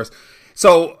viewers.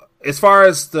 So as far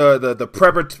as the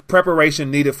preparation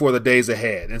needed for the days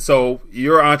ahead, and so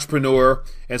you're an entrepreneur,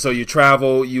 and so you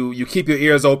travel, you keep your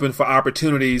ears open for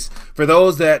opportunities. For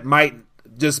those that might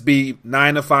just be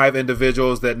 9-to-5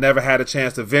 individuals that never had a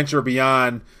chance to venture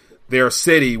beyond their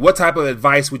city, what type of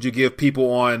advice would you give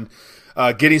people on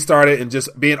getting started and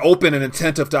just being open and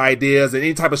attentive to ideas, and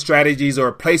any type of strategies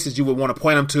or places you would want to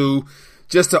point them to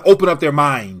just to open up their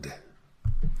mind?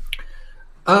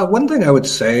 One thing I would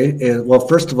say is, well,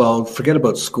 first of all, forget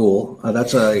about school.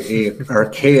 That's a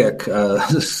archaic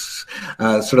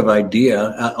sort of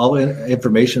idea. All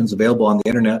information is available on the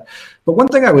internet. But one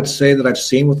thing I would say that I've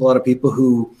seen with a lot of people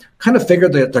who kind of figure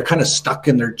that they're kind of stuck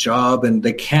in their job and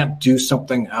they can't do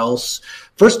something else.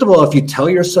 First of all, if you tell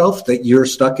yourself that you're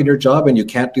stuck in your job and you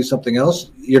can't do something else,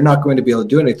 you're not going to be able to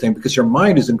do anything because your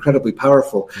mind is incredibly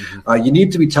powerful. Mm-hmm. You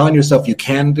need to be telling yourself you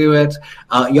can do it.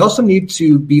 You also need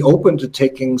to be open to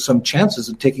taking some chances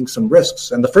and taking some risks.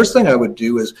 And the first thing I would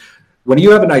do is, when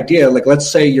you have an idea, like let's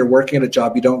say you're working at a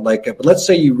job, you don't like it, but let's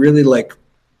say you really like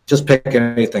Just pick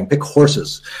anything. Pick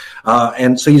horses.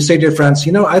 And so you say to your friends,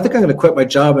 I think I'm going to quit my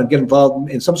job and get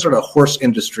involved in some sort of horse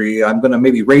industry. I'm going to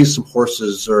maybe raise some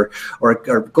horses or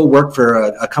go work for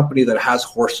a company that has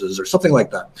horses or something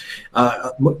like that.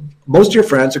 Most of your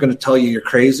friends are going to tell you you're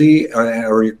crazy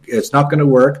or it's not going to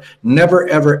work. Never,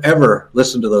 ever, ever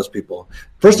listen to those people.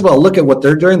 First of all, look at what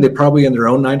they're doing. They're probably in their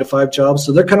own 9-to-5 jobs.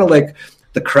 So they're kind of like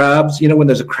the crabs, when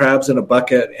there's a crabs in a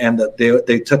bucket and that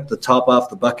they took the top off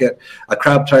the bucket, a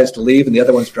crab tries to leave and the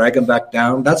other one's dragging back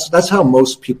down. That's how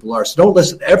most people are. So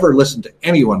don't ever listen to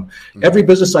anyone. Mm-hmm. Every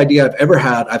business idea I've ever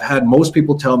had, I've had most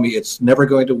people tell me it's never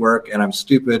going to work and I'm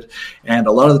stupid. And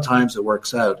a lot of the times it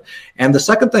works out. And the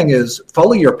second thing is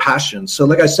follow your passion. So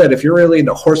like I said, if you're really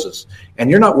into horses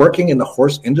and you're not working in the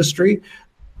horse industry,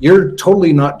 you're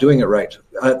totally not doing it right.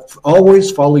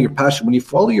 Always follow your passion. When you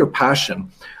follow your passion,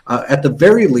 at the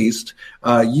very least,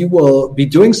 you will be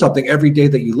doing something every day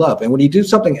that you love. And when you do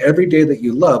something every day that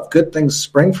you love, good things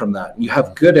spring from that. And you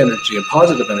have good energy and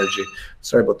positive energy.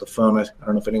 Sorry about the phone. I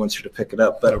don't know if anyone's here to pick it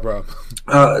up. But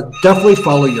definitely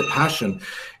follow your passion.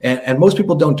 And most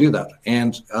people don't do that.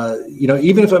 And,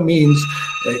 even if it means,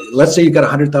 let's say you've got a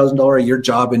 $100,000 a year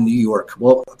job in New York.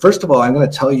 Well, first of all, I'm going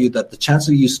to tell you that the chance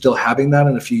of you still having that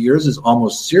in a few years is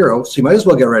almost zero. So you might as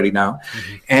well get ready now.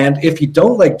 Mm-hmm. And if you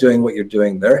don't like doing what you're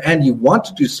doing there and you want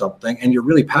to do something and you're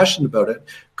really passionate about it,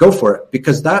 go for it,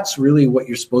 because that's really what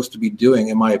you're supposed to be doing,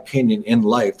 in my opinion, in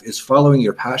life, is following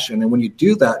your passion. And when you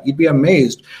do that, you'd be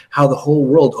amazed how the whole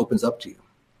world opens up to you.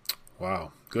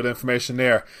 Wow. Good information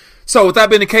there. So with that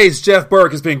being the case, Jeff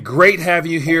Burke, it's been great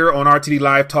having you here on RTD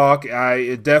Live Talk.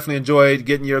 I definitely enjoyed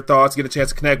getting your thoughts, getting a chance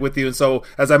to connect with you. And so,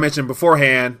 as I mentioned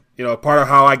beforehand, part of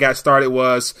how I got started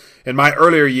was in my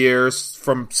earlier years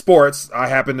from sports. I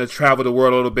happened to travel the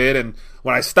world a little bit, and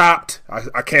when I stopped,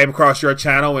 I came across your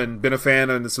channel and been a fan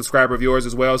and a subscriber of yours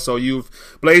as well. So you've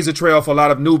blazed a trail for a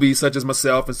lot of newbies such as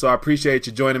myself, and so I appreciate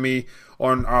you joining me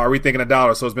on Rethinking the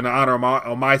Dollar. So it's been an honor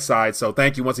on my side. So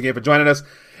thank you once again for joining us.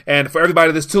 And for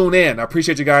everybody that's tuned in, I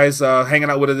appreciate you guys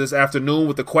hanging out with us this afternoon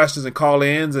with the questions and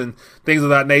call-ins and things of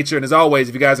that nature. And as always,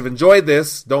 if you guys have enjoyed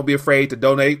this, don't be afraid to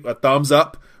donate a thumbs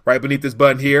up right beneath this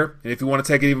button here. And if you want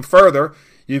to take it even further,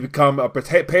 you become a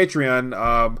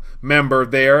Patreon member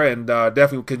there, and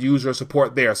definitely could use your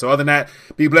support there. So other than that,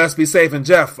 be blessed, be safe. And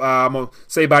Jeff, I'm going to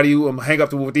say bye to you. I'm going to hang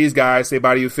up with these guys, say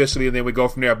bye to you officially, and then we go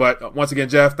from there. But once again,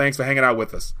 Jeff, thanks for hanging out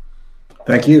with us.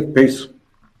 Thank you. Peace.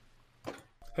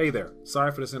 Hey there,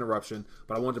 sorry for this interruption,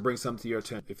 but I wanted to bring something to your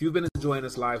attention. If you've been enjoying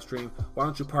this live stream, why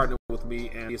don't you partner with me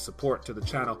and give support to the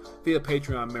channel via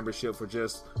Patreon membership for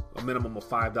just a minimum of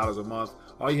 $5 a month.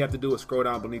 All you have to do is scroll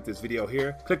down beneath this video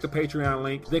here, click the Patreon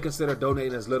link, then consider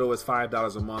donating as little as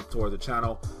 $5 a month toward the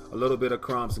channel. A little bit of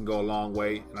crumbs can go a long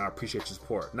way, and I appreciate your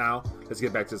support. Now, let's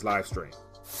get back to this live stream.